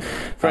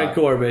Frank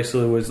Gore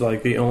basically was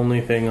the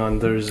only thing on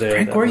Thursday.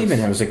 Frank Gore even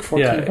had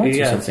 14 points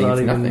or something.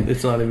 It's nothing.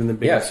 It's not even the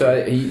biggest.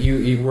 Yeah, so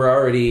you were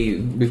already.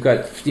 We've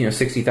got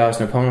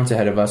 60,000 opponents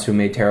ahead of us who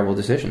made terrible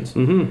decisions.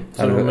 Mm-hmm.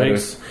 So it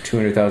makes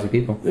 200,000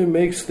 people. It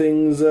makes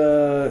things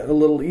a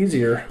little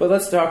easier. But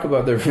let's talk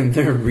about the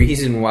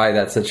reason why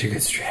that's such a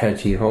good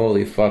strategy.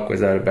 Holy fuck,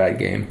 was that a bad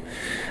game?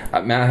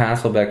 Matt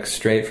Hasselbeck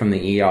straight from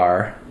the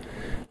ER.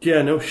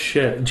 Yeah, no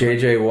shit.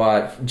 J.J.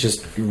 Watt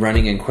just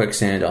running in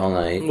quicksand all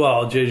night.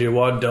 Well, J.J.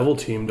 Watt double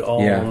teamed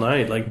all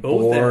night.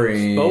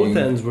 Both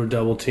ends were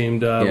double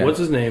teamed. What's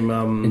his name?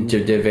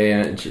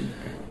 Jadavian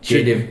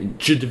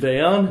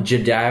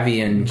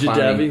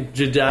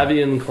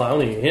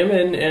Clowney. Him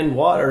and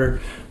Watt are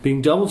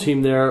being double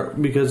teamed there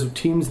because of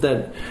teams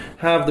that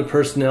have the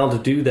personnel to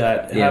do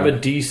that, have a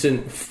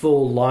decent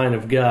full line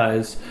of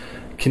guys,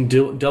 can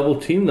double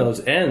team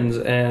those ends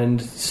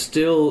and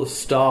still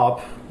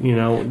stop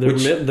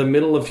the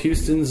middle of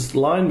Houston's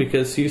line,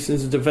 because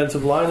Houston's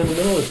defensive line in the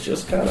middle is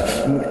just kind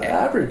of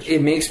average.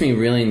 It makes me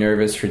really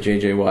nervous for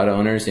J.J. Watt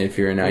owners if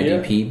you're an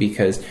IDP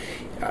because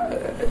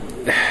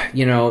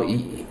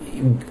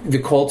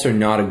the Colts are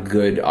not a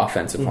good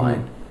offensive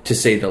line, to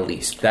say the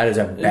least. That is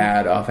a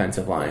bad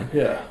offensive line.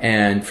 Yeah.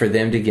 And for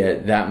them to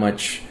get that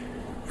much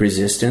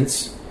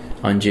resistance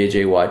on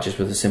J.J. Watt just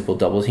with a simple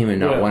double team and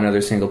not one other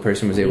single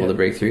person was able to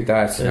break through,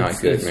 that's not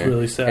good, it's man.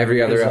 Really sad.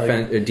 Every other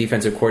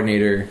offensive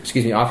coordinator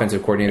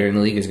in the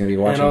league is going to be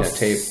watching that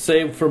tape.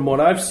 Say, from what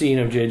I've seen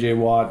of J.J.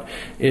 Watt,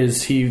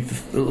 is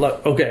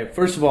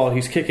first of all,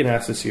 he's kicking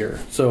ass this year.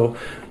 So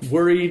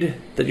worried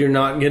that you're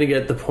not going to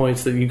get the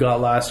points that you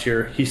got last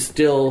year. He's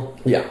still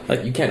you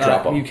can't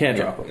drop him. You can't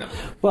drop him. No.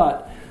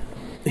 But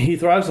he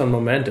thrives on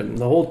momentum.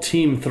 The whole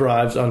team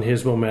thrives on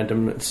his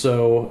momentum.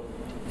 So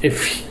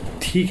if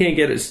he can't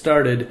get it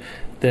started,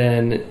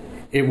 then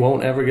it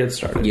won't ever get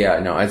started. Yeah,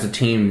 no, as a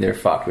team, they're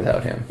fucked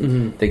without him.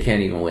 Mm-hmm. They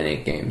can't even win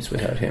 8 games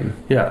without him.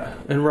 Yeah,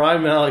 and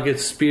Ryan Mallett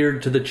gets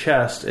speared to the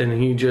chest,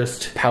 and he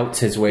just pouts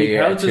his way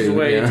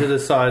to the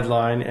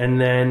sideline,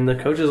 and then the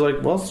coach is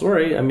like, well,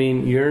 sorry, I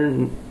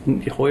mean,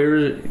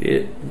 Hoyer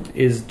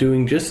is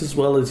doing just as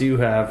well as you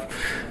have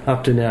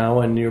up to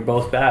now, and you're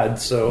both bad,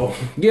 so...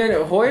 Yeah,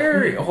 no,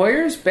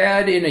 Hoyer's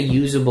bad in a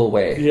usable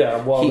way.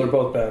 Yeah, well, they're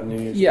both bad in a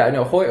usable way. Yeah,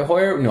 no,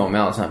 Hoyer... No,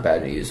 Mallett's not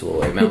bad in a usable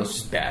way. Mallett's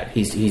just bad.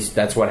 He's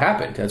that's what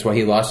happened. That's why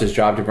he lost his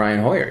job to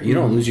Brian Hoyer. You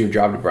don't lose your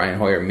job to Brian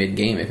Hoyer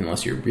mid-game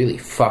unless you're really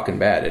fucking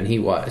bad, and he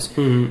was.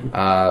 Mm-hmm.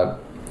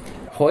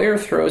 Hoyer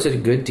throws a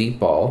good deep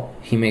ball.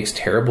 He makes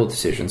terrible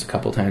decisions a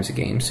couple times a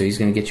game, so he's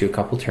going to get you a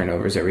couple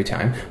turnovers every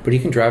time, but he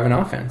can drive an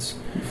offense,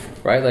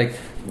 right?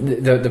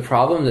 The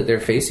problem that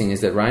they're facing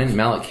is that Ryan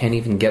Mallett can't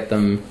even get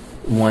them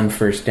one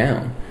first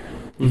down.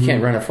 You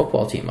can't run a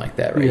football team like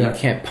that, right? Yeah. You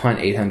can't punt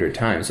 800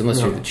 times, unless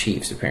you're the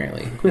Chiefs,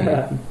 apparently.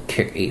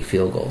 Kick 8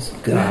 field goals.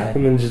 God.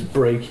 And then just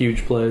break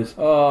huge plays.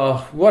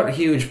 Oh, what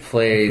huge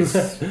plays.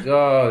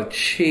 Oh,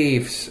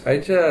 Chiefs.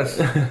 Travis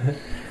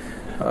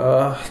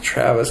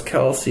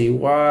Kelce,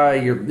 why?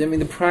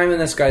 The prime in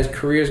this guy's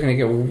career is going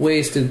to get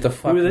wasted. The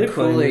fucking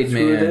Kool-Aid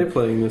man. Who are they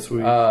playing this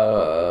week? Who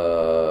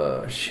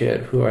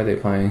are they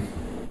playing?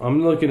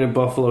 I'm looking at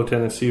Buffalo,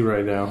 Tennessee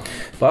right now.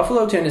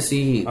 Buffalo,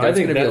 Tennessee. That's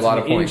going to be a lot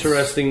of points.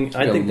 I think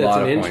that's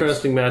an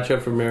interesting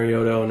matchup for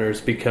Mariota owners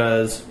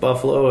because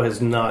Buffalo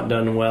has not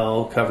done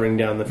well covering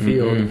down the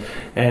field,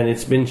 and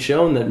it's been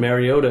shown that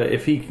Mariota,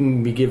 if he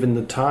can be given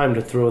the time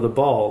to throw the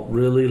ball,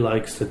 really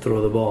likes to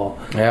throw the ball.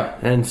 Yeah,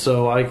 and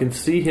so I can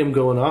see him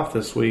going off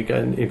this week.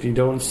 And if you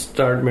don't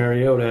start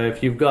Mariota,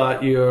 if you've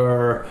got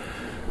your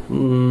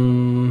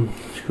who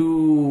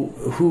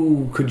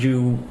could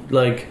you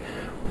like?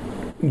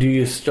 Do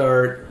you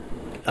start?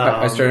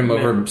 I started him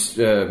over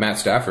Matt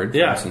Stafford, for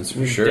instance,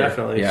 for sure.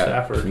 Definitely,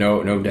 Stafford.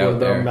 No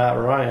doubt there. Matt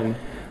Ryan.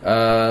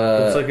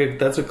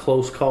 That's a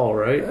close call,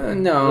 right?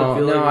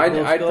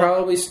 I'd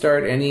probably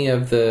start any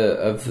of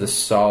the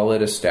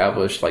solid,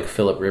 established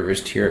Phillip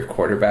Rivers tier of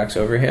quarterbacks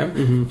over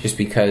him, just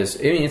because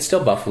it's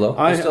still Buffalo.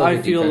 I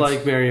feel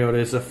like Mariota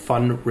is a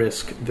fun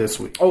risk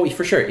this week. Oh,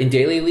 for sure, in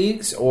daily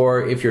leagues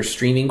or if you're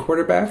streaming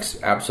quarterbacks,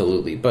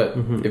 absolutely. But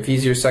if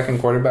he's your second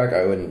quarterback,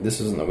 I wouldn't.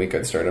 This isn't the week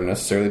I'd start him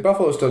necessarily.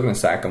 Buffalo's still going to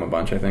sack him a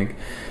bunch. I think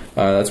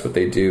that's what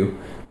they do.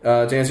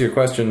 To answer your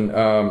question,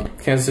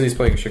 Kansas City's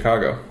playing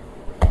Chicago.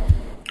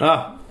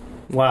 Ah,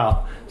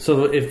 wow.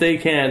 So if they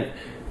can't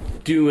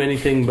do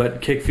anything but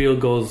kick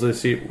field goals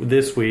this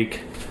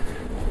week,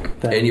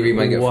 Andy Reid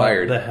might get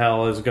fired. What the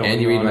hell is going on?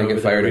 Andy Reid might get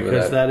fired over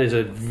because that is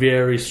a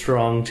very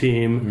strong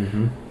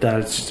team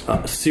that's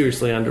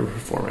seriously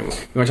underperforming.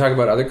 You want to talk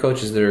about other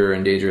coaches that are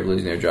in danger of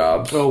losing their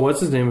jobs? Oh,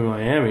 what's his name in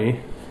Miami?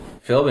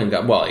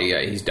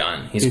 Philbin he's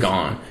done. He's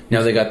gone.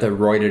 Now they got the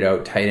roided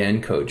out tight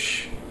end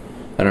coach.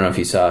 I don't know if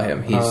you saw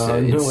him. He's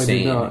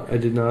insane. No, I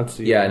did not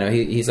see. Yeah, no,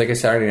 he's like a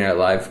Saturday Night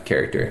Live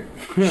character.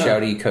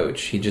 Shouty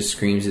coach. He just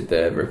screams at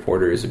the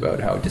reporters about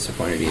how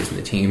disappointed he is in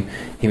the team.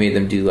 He made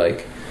them do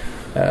like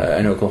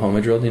an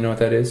Oklahoma drill. Do you know what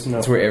that is? No.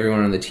 It's where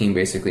everyone on the team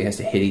basically has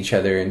to hit each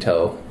other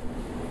until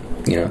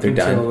they're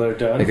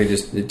done. Like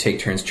they take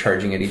turns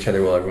charging at each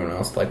other while everyone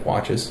else like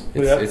watches.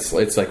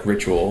 It's like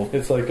ritual.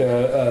 It's like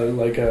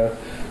a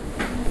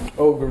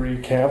ogre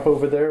camp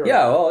over there.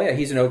 Yeah,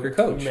 he's an ogre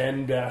coach.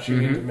 Men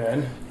dashing into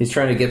men. He's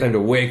trying to get them to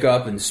wake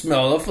up and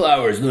smell the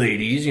flowers,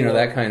 ladies.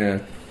 That kind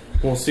of.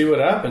 We'll see what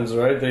happens,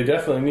 right? They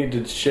definitely need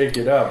to shake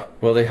it up.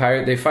 Well,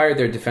 they fired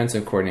their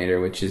defensive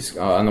coordinator, which is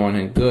on the one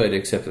hand good,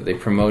 except that they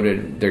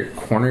promoted their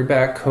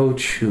cornerback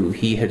coach, who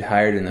he had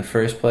hired in the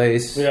first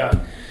place. Yeah.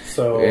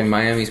 So, and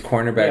Miami's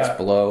cornerbacks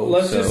blow.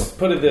 Let's just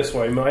put it this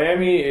way.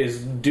 Miami is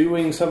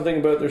doing something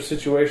about their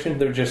situation.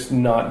 They're just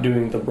not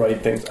doing the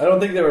right things. I don't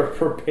think they were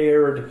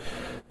prepared.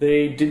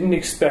 They didn't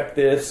expect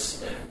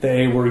this.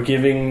 They were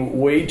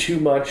giving way too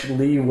much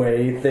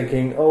leeway,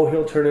 thinking, oh,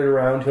 he'll turn it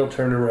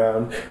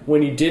around.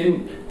 When he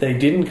didn't, they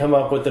didn't come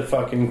up with the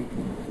fucking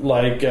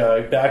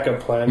backup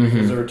plan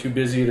because they were too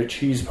busy at a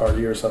cheese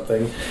party or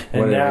something.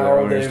 And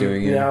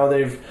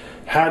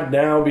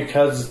now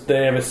because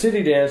they have a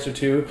city to answer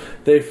to,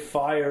 they've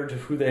fired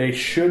who they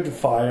should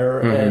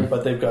fire,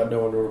 but they've got no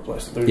one to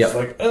replace it. They're just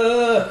like,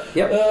 and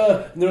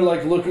they're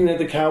like looking at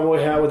the cowboy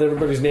hat with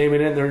everybody's name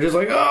in it, and they're just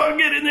like, oh,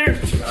 get in there.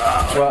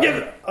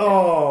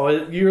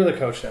 You're the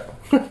coach now.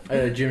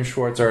 Jim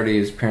Schwartz already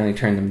has apparently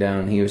turned them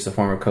down. He was the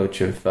former coach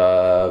of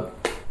the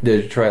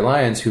Detroit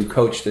Lions, who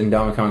coached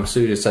Ndamukong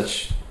Suh to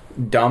such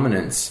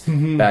dominance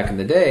back in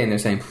the day, and they're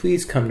saying,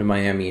 please come to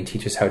Miami and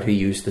teach us how to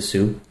use the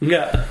Sioux.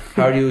 Yeah.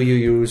 How do you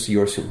use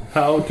your Sioux?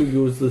 How to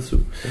use the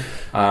Sioux.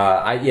 If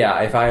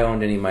I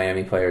owned any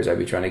Miami players, I'd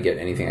be trying to get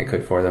anything I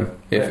could for them.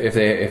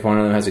 If one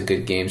of them has a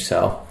good game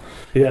sell.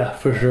 Yeah,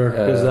 for sure.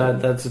 Because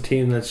that's a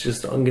team that's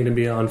just going to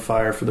be on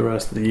fire for the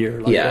rest of the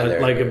year.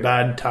 Like a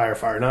bad tire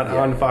fire. Not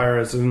on fire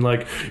as in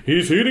like,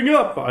 he's heating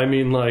up. I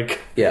mean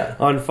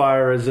on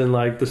fire as in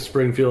like the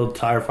Springfield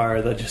tire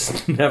fire that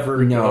just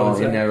never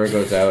goes out. It never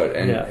goes out.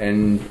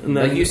 And then,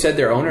 like you said,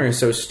 their owner is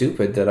so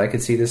stupid that I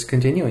could see this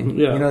continuing.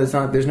 Yeah.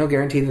 There's no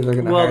guarantee that they're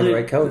going to hire the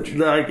right coach.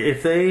 Like,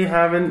 if they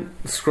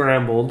haven't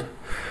scrambled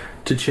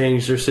to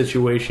change their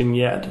situation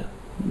yet,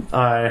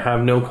 I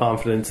have no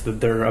confidence that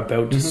they're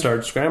about to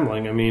start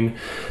scrambling. I mean,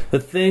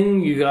 the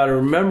thing you got to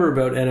remember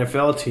about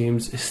NFL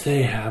teams is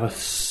they have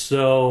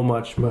so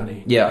much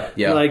money. Yeah.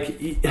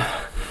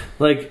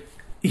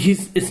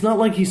 It's not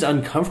like he's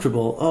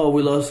uncomfortable. Oh,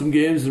 we lost some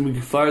games and we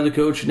could fire the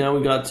coach, and now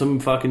we got some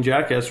fucking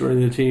jackass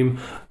running the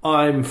team.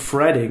 I'm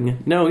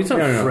fretting. No, he's not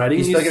fretting.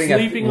 He's still getting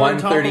sleeping on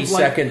top of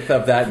 1/32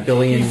 of that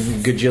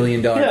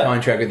gajillion dollar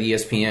contract with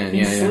ESPN.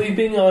 He's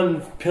sleeping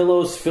on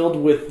pillows filled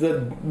with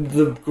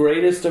the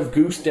greatest of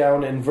goose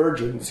down and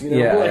virgins. He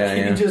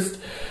just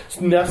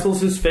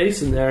nestles his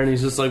face in there, and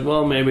he's just like,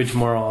 well, maybe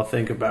tomorrow I'll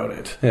think about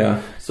it.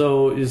 Yeah.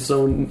 So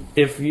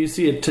if you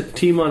see a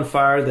team on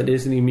fire that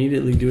isn't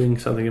immediately doing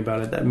something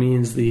about it, that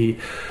means the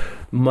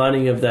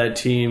money of that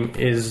team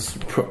is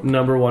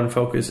number one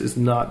focus is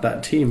not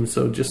that team.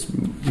 So just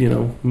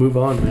move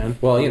on, man.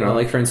 Well,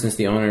 like for instance,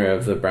 the owner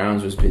of the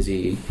Browns was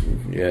busy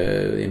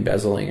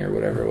embezzling or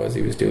whatever it was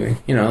he was doing.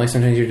 Like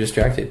sometimes you're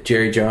distracted.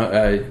 Jerry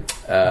Jones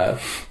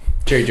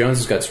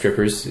has got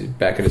strippers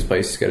back at his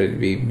place. He's got to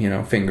be,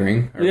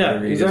 fingering. Or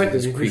exactly.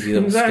 His creepy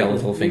little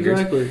skeletal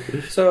fingers.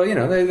 Exactly. So,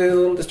 they're a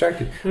little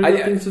distracted.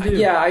 Things to do.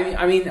 Yeah,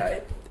 I mean...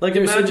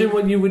 imagine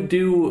what you would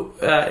do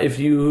if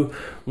you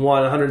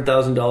won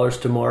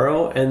 $100,000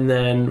 tomorrow and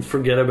then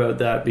forget about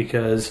that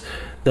because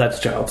that's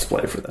child's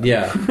play for them.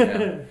 Yeah.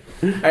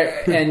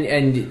 Like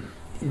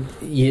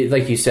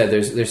you said,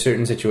 there's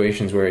certain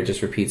situations where it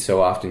just repeats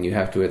so often you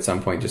have to at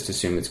some point just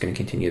assume it's going to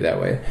continue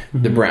that way.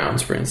 The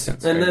Browns, for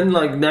instance. And then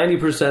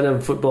 90%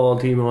 of football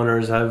team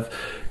owners have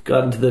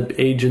gotten to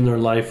the age in their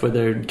life where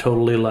they're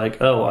totally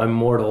like, oh, I'm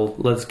mortal,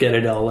 let's get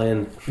it all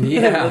in.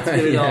 Yeah. Let's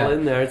get it all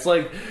in there. It's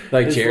like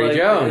Jerry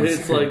Jones.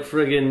 It's like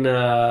friggin'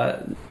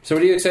 So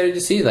what are you excited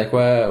to see? Like,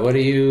 what are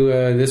you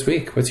this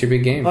week? What's your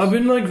big game? I've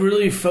been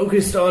really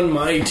focused on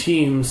my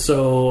team,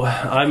 so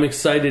I'm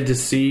excited to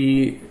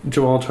see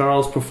Jamal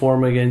Charles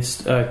perform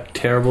against a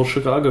terrible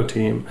Chicago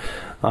team.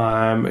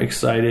 I'm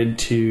excited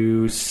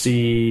to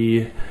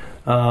see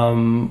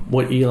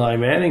what Eli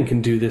Manning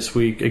can do this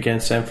week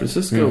against San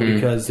Francisco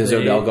because does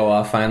Odell go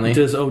off finally?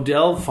 Does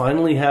Odell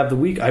finally have the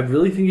week? I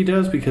really think he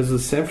does because the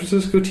San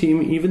Francisco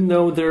team, even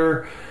though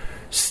they're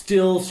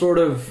still sort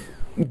of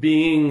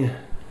being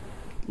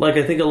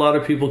I think a lot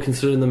of people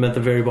consider them at the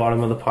very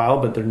bottom of the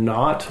pile, but they're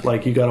not.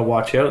 You got to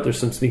watch out. There's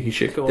some sneaky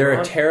shit going on. They're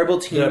a terrible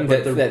team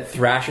that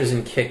thrashes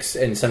and kicks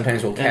and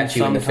sometimes will catch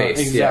you in the face.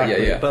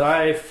 Exactly. Yeah. But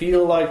I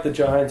feel like the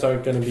Giants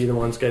aren't going to be the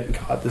ones getting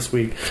caught this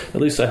week.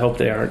 At least I hope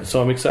they aren't.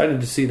 So I'm excited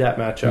to see that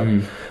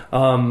matchup.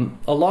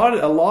 A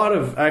lot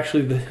of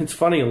actually, it's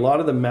funny. A lot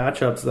of the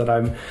matchups that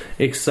I'm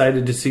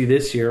excited to see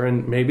this year,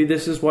 and maybe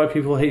this is why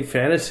people hate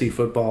fantasy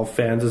football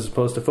fans as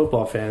opposed to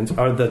football fans,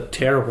 are the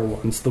terrible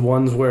ones. The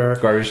ones where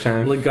garbage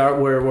time, like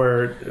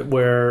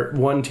where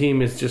one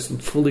team is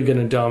just fully going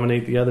to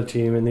dominate the other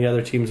team, and the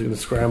other team's going to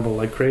scramble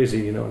like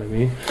crazy. You know what I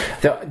mean?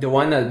 The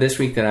one that this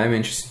week that I'm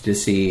interested to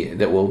see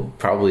that will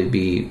probably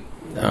be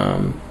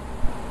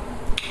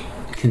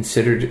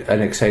considered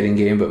an exciting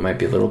game, but might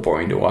be a little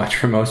boring to watch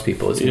for most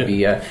people, is going to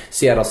be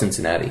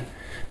Seattle-Cincinnati.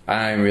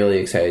 I'm really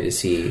excited to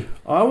see.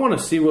 I want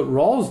to see what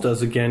Rawls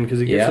does again because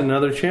he gets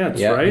another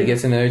chance, right? He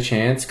gets another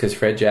chance because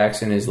Fred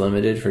Jackson is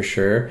limited for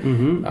sure.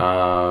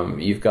 Mm-hmm.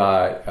 You've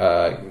got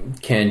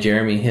can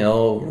Jeremy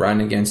Hill run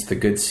against the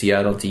good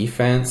Seattle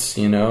defense?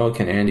 You know,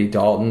 can Andy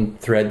Dalton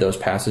thread those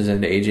passes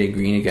into AJ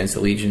Green against the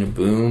Legion of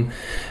Boom?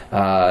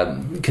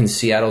 Can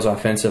Seattle's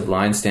offensive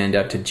line stand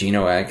up to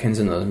Geno Atkins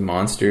and those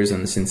monsters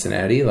in the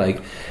Cincinnati?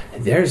 Like,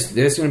 there's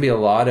going to be a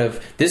lot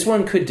of. This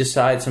one could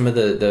decide some of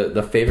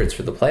the favorites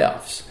for the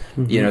playoffs.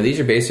 Mm-hmm. You know, these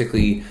are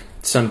basically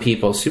some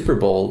people's Super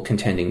Bowl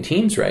contending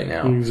teams right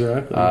now.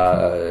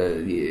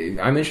 Exactly.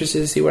 I'm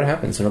interested to see what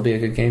happens. It'll be a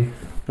good game.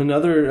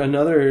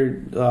 Another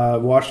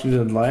Washington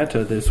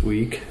Atlanta this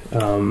week.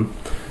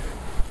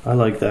 I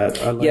like that.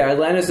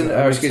 Atlanta's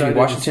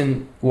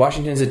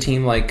Washington's a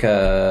team like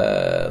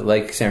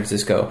San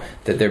Francisco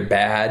that they're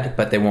bad,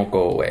 but they won't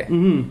go away.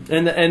 Mm-hmm.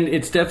 And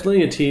it's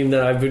definitely a team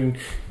that I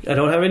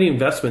don't have any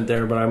investment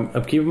there, but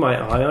I'm keeping my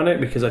eye on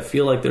it because I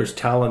feel like there's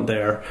talent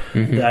there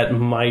that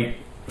might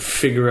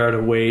figure out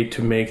a way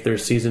to make their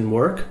season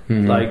work,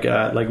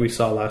 like we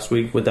saw last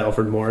week with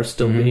Alfred Morris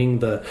still being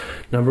the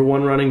number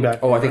one running back.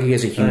 Oh, I think he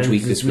has a huge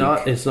week this week.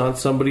 It's not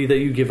somebody that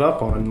you give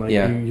up on. Like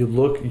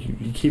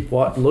you keep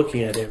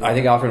looking at him. I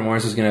think Alfred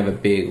Morris is going to have a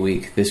big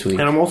week this week.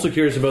 And I'm also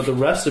curious about the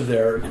rest of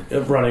their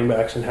running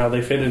backs and how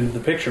they fit into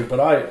the picture. But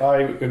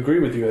I agree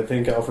with you. I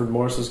think Alfred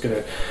Morris is going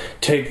to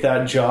take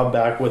that job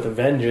back with a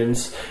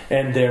vengeance.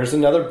 And there's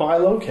another buy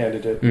low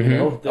candidate. You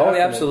know?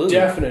 Absolutely,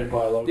 definite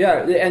buy low.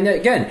 Yeah, and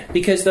again,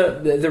 because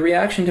the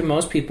reaction to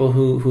most people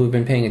who have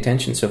been paying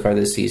attention so far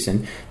this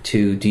season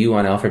to do you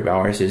want Alfred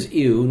Morris is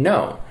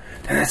no.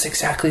 And that's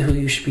exactly who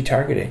you should be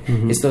targeting.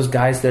 It's those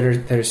guys that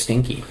are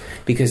stinky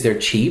because they're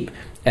cheap,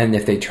 and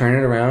if they turn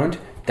it around,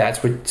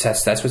 that's what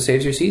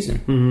saves your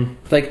season.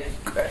 Like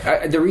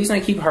the reason I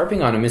keep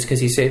harping on him is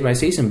because he saved my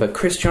season, but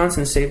Chris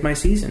Johnson saved my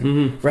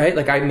season, right?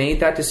 Like I made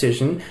that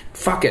decision.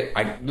 Fuck it,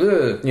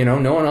 no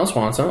one else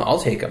wants him. I'll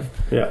take him.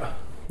 Yeah.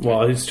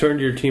 Well, he's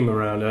turned your team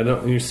around.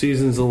 Your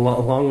season's a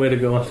long way to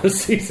go on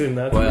this season.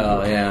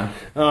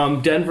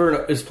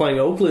 Denver is playing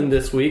Oakland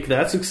this week.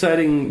 That's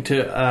exciting to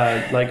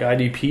like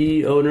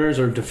IDP owners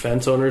or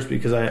defense owners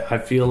because I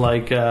feel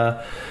like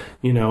Denver's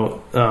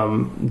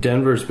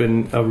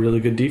been a really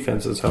good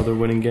defense. That's how they're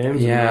winning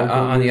games. Yeah.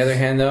 On the other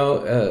hand,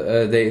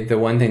 though, the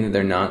one thing that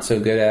they're not so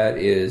good at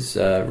is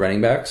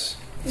running backs,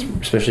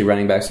 especially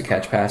running backs that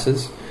catch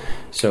passes.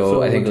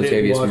 So I think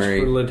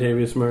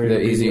Latavius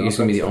Murray, he's going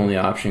to be the only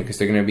option because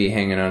they're going to be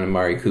hanging on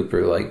Amari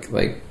Cooper like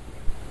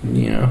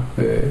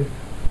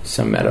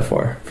some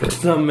metaphor for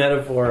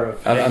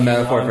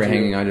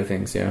hanging onto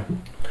things. Yeah.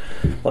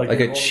 Like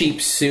a cheap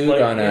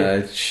suit on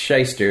a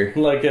shyster,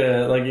 like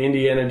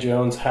Indiana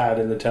Jones had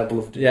in the Temple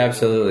of Doom. Yeah,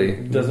 absolutely.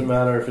 It doesn't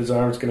matter if his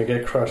arm's going to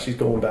get crushed; he's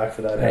going back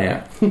for that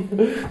hat.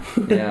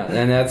 Yeah,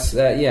 and that's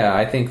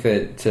I think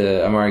that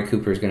Amari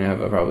Cooper is going to have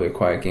probably a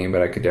quiet game,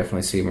 but I could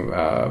definitely see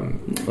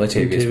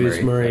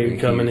Latavius Murray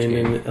coming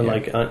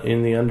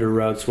in the under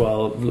routes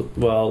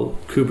while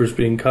Cooper's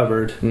being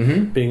covered,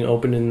 being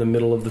open in the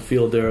middle of the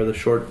field. There are the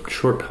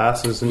short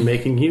passes and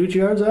making huge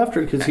yards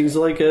after because he's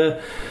like an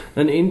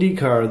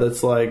IndyCar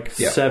that's like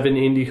 7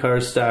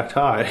 IndyCars stacked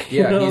high.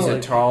 Yeah, he's a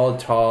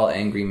tall,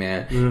 angry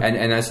man,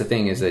 and that's the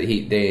thing is that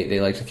they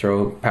like to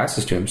throw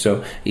passes to him.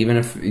 So when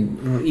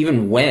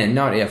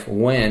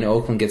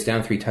Oakland gets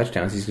down 3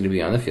 touchdowns, he's going to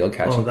be on the field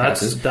catching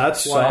passes.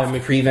 That's why I'm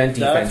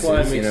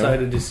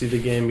excited to see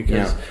the game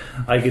because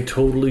I could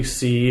totally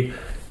see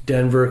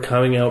Denver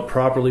coming out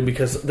properly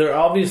because they're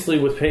obviously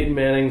with Peyton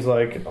Manning's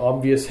like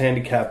obvious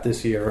handicap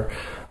this year.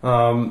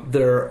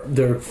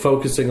 They're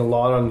focusing a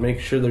lot on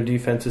making sure their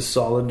defense is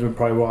solid. They're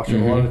probably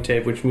watching a lot of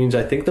tape, which means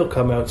I think they'll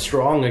come out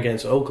strong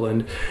against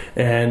Oakland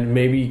and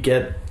maybe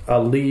get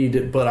a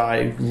lead. But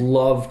I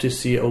love to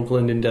see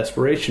Oakland in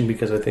desperation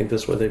because I think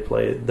that's where they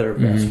play their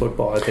best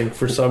football. I think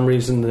for some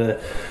reason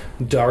the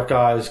dark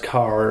eyes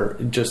Carr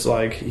just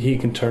like he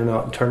can turn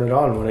it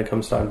on when it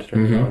comes time to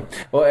turn it on.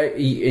 Well,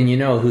 and you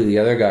know who the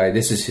other guy,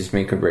 this is his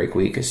make or break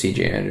week, is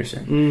CJ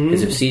Anderson.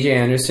 Because if CJ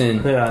Anderson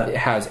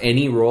has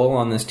any role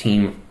on this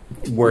team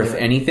worth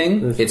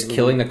anything, it's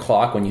killing the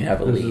clock when you have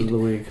a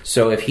lead.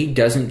 So if he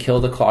doesn't kill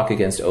the clock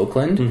against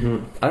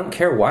Oakland, I don't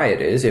care why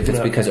it is. If it's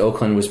because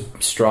Oakland was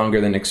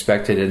stronger than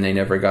expected and they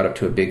never got up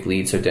to a big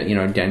lead, so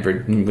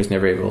Denver was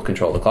never able to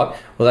control the clock.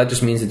 Well, that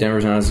just means that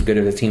Denver's not as good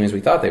of a team as we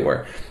thought they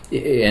were,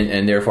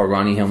 and therefore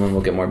Ronnie Hillman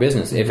will get more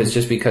business. If it's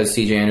just because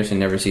CJ Anderson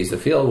never sees the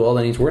field, well,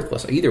 then he's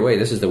worthless. Either way,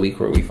 this is the week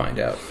where we find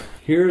out.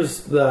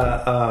 Here's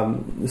the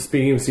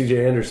speaking of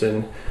C.J.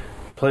 Anderson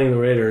playing the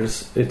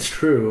Raiders. It's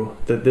true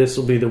that this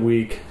will be the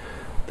week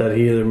that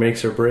he either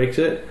makes or breaks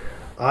it.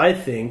 I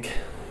think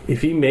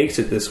if he makes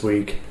it this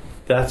week,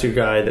 that's your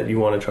guy that you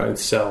want to try and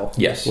sell.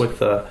 Yes. With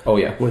the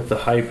with the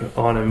hype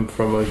on him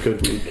from a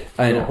good week.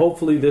 I know. So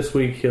hopefully this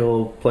week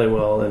he'll play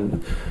well,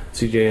 and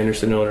C.J.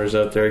 Anderson owners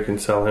out there can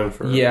sell him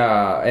for.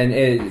 Yeah,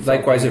 and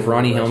likewise, if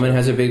Ronnie Hillman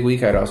has a big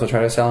week, I'd also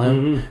try to sell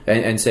him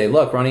and say,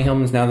 look, Ronnie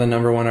Hillman's now the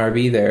number one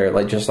RB there,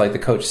 just like the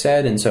coach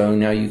said, and so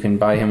now you can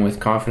buy him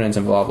with confidence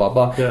and blah blah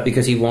blah. Yeah.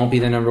 Because he won't be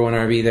the number one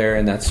RB there,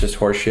 and that's just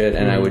horseshit.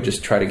 And I would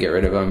just try to get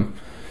rid of him.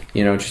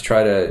 Just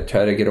try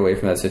to get away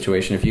from that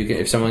situation. If you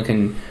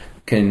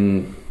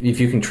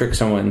can trick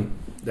someone,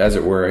 as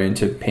it were,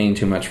 into paying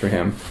too much for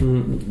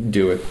him,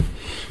 do it.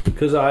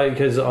 Because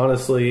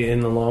honestly,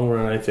 in the long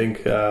run, I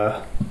think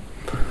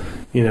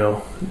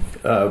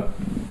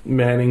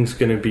Manning's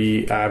going to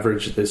be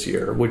average this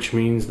year, which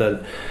means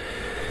that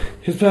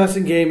his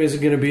passing game isn't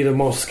going to be the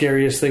most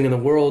scariest thing in the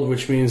world,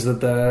 which means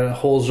that the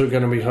holes are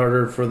going to be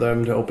harder for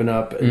them to open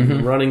up in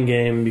the running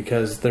game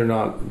because they're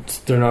not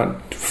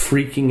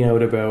freaking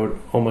out about,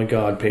 oh my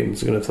God,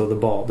 Peyton's going to throw the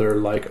ball. They're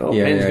like,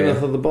 Peyton's going to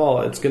throw the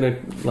ball. It's going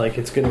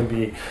to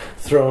be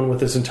thrown with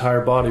his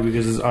entire body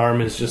because his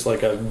arm is just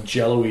like a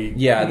jello-y.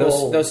 Yeah,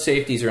 those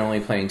safeties are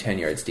only playing 10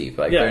 yards deep.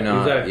 They're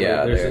not. Exactly.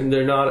 Yeah,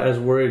 they're not as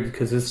worried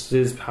because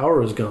his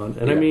power is gone.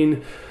 And I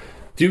mean,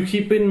 do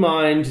keep in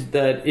mind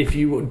that if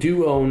you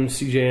do own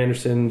C.J.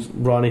 Anderson,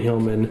 Ronnie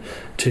Hillman,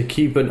 to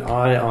keep an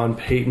eye on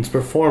Peyton's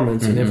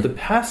performance. And if the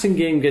passing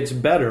game gets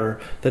better,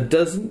 that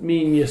doesn't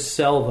mean you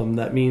sell them.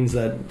 That means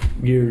that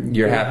you're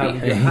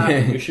happy. You're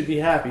happy. You should be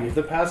happy. If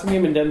the passing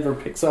game in Denver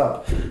picks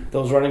up,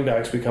 those running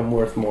backs become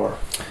worth more.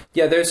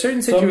 Yeah, there are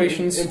certain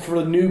situations. And for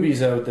the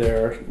newbies out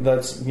there,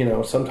 that's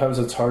sometimes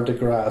it's hard to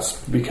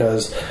grasp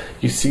because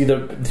you see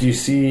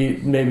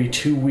maybe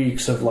 2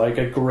 weeks of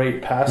a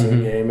great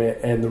passing game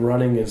and the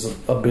running is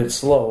a bit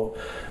slow,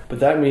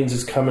 but that means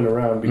it's coming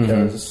around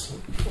because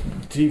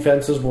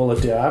defenses will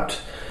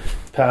adapt.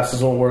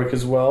 Passes won't work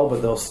as well,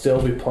 but they'll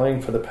still be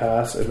playing for the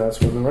pass, and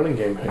that's where the running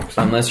game hangs.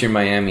 Unless you're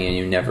Miami and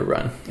you never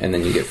run, and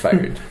then you get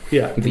fired.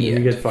 You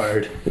get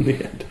fired in the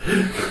end.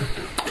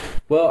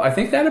 Well, I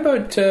think that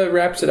about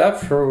wraps it up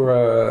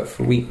for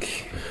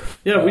week.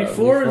 Yeah, week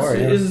four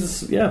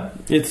is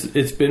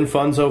it's been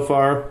fun so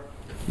far.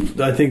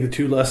 I think the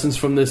two lessons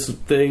from this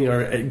thing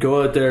are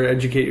go out there,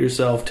 educate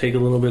yourself, take a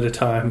little bit of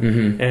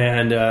time,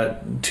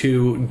 and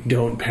two,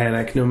 don't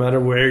panic. No matter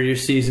where your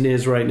season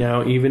is right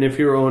now, even if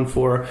you're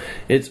 0-4,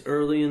 it's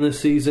early in the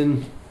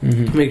season.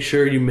 Make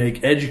sure you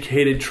make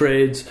educated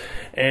trades,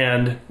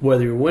 and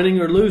whether you're winning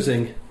or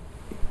losing,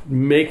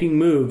 making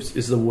moves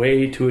is the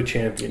way to a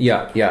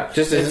championship. Yeah.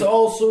 It's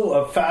also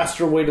a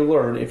faster way to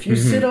learn. If you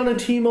sit on a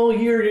team all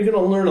year, you're going to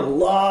learn a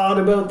lot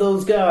about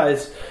those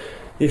guys.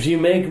 If you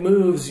make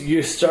moves,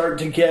 you start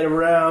to get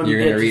around. You're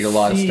going to read a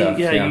lot of stuff.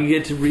 Yeah, you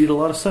get to read a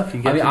lot of stuff.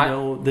 You get to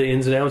know the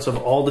ins and outs of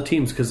all the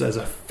teams. Because as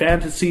a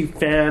fantasy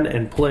fan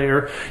and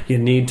player, you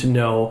need to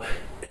know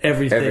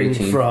everything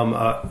from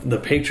the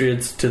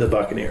Patriots to the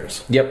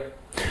Buccaneers. Yep.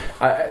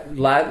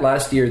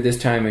 Last year, this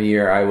time of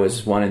year, I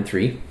was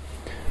 1-3.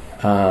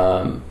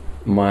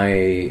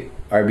 My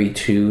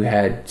RB2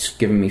 had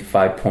given me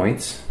 5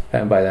 points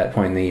by that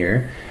point in the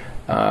year.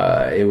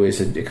 It was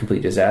a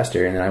complete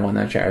disaster, and then I won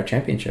that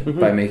championship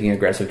by making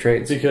aggressive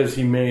trades. Because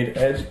he made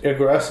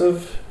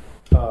aggressive,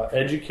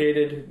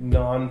 educated,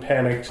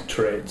 non-panicked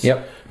trades.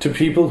 Yep. To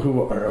people who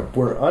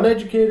were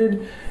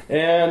uneducated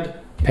and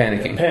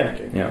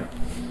panicking. Yeah.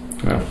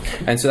 Well,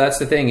 and so that's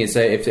the thing is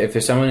that if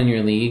there's someone in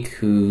your league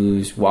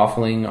who's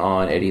waffling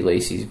on Eddie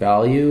Lacy's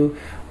value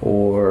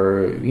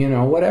or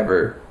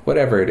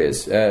whatever it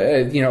is,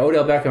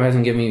 Odell Beckham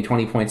hasn't given me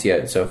 20 points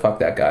yet, so fuck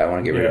that guy. I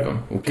want to get rid of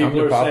him.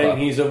 People are saying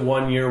he's a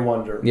 1-year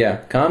wonder. Yeah,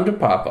 come to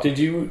Papa.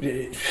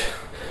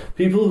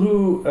 People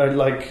who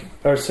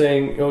are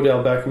saying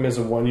Odell Beckham is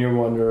a 1-year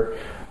wonder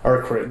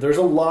are crazy. There's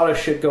a lot of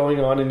shit going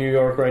on in New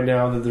York right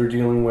now that they're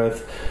dealing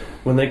with.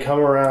 When they come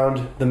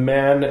around, the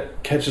man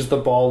catches the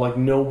ball like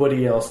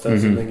nobody else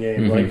does in the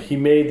game. He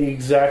made the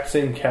exact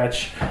same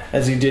catch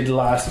as he did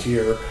last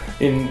year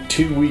in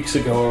 2 weeks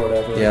ago or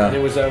whatever. Yeah. And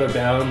it was out of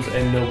bounds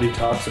and nobody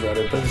talks about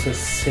it. But it's the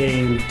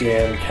same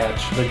damn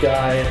catch. The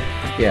guy...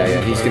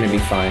 Yeah, he's going to be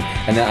fine.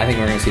 And I think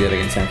we're going to see that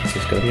against San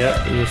Francisco.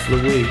 Yeah, this is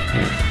the week.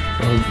 Yeah.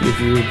 Well, if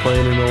you're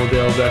playing an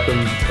Odell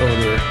Beckham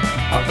owner,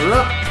 up her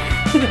up.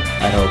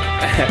 I hope.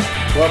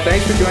 Well,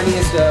 thanks for joining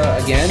us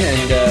again,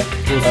 and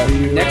we'll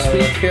see you, next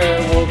week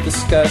we'll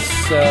discuss.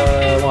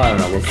 I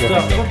don't know.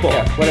 Football.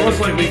 Yeah, most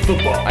likely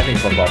football. I think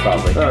football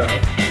probably. All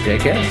right.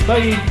 Take care.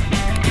 Bye.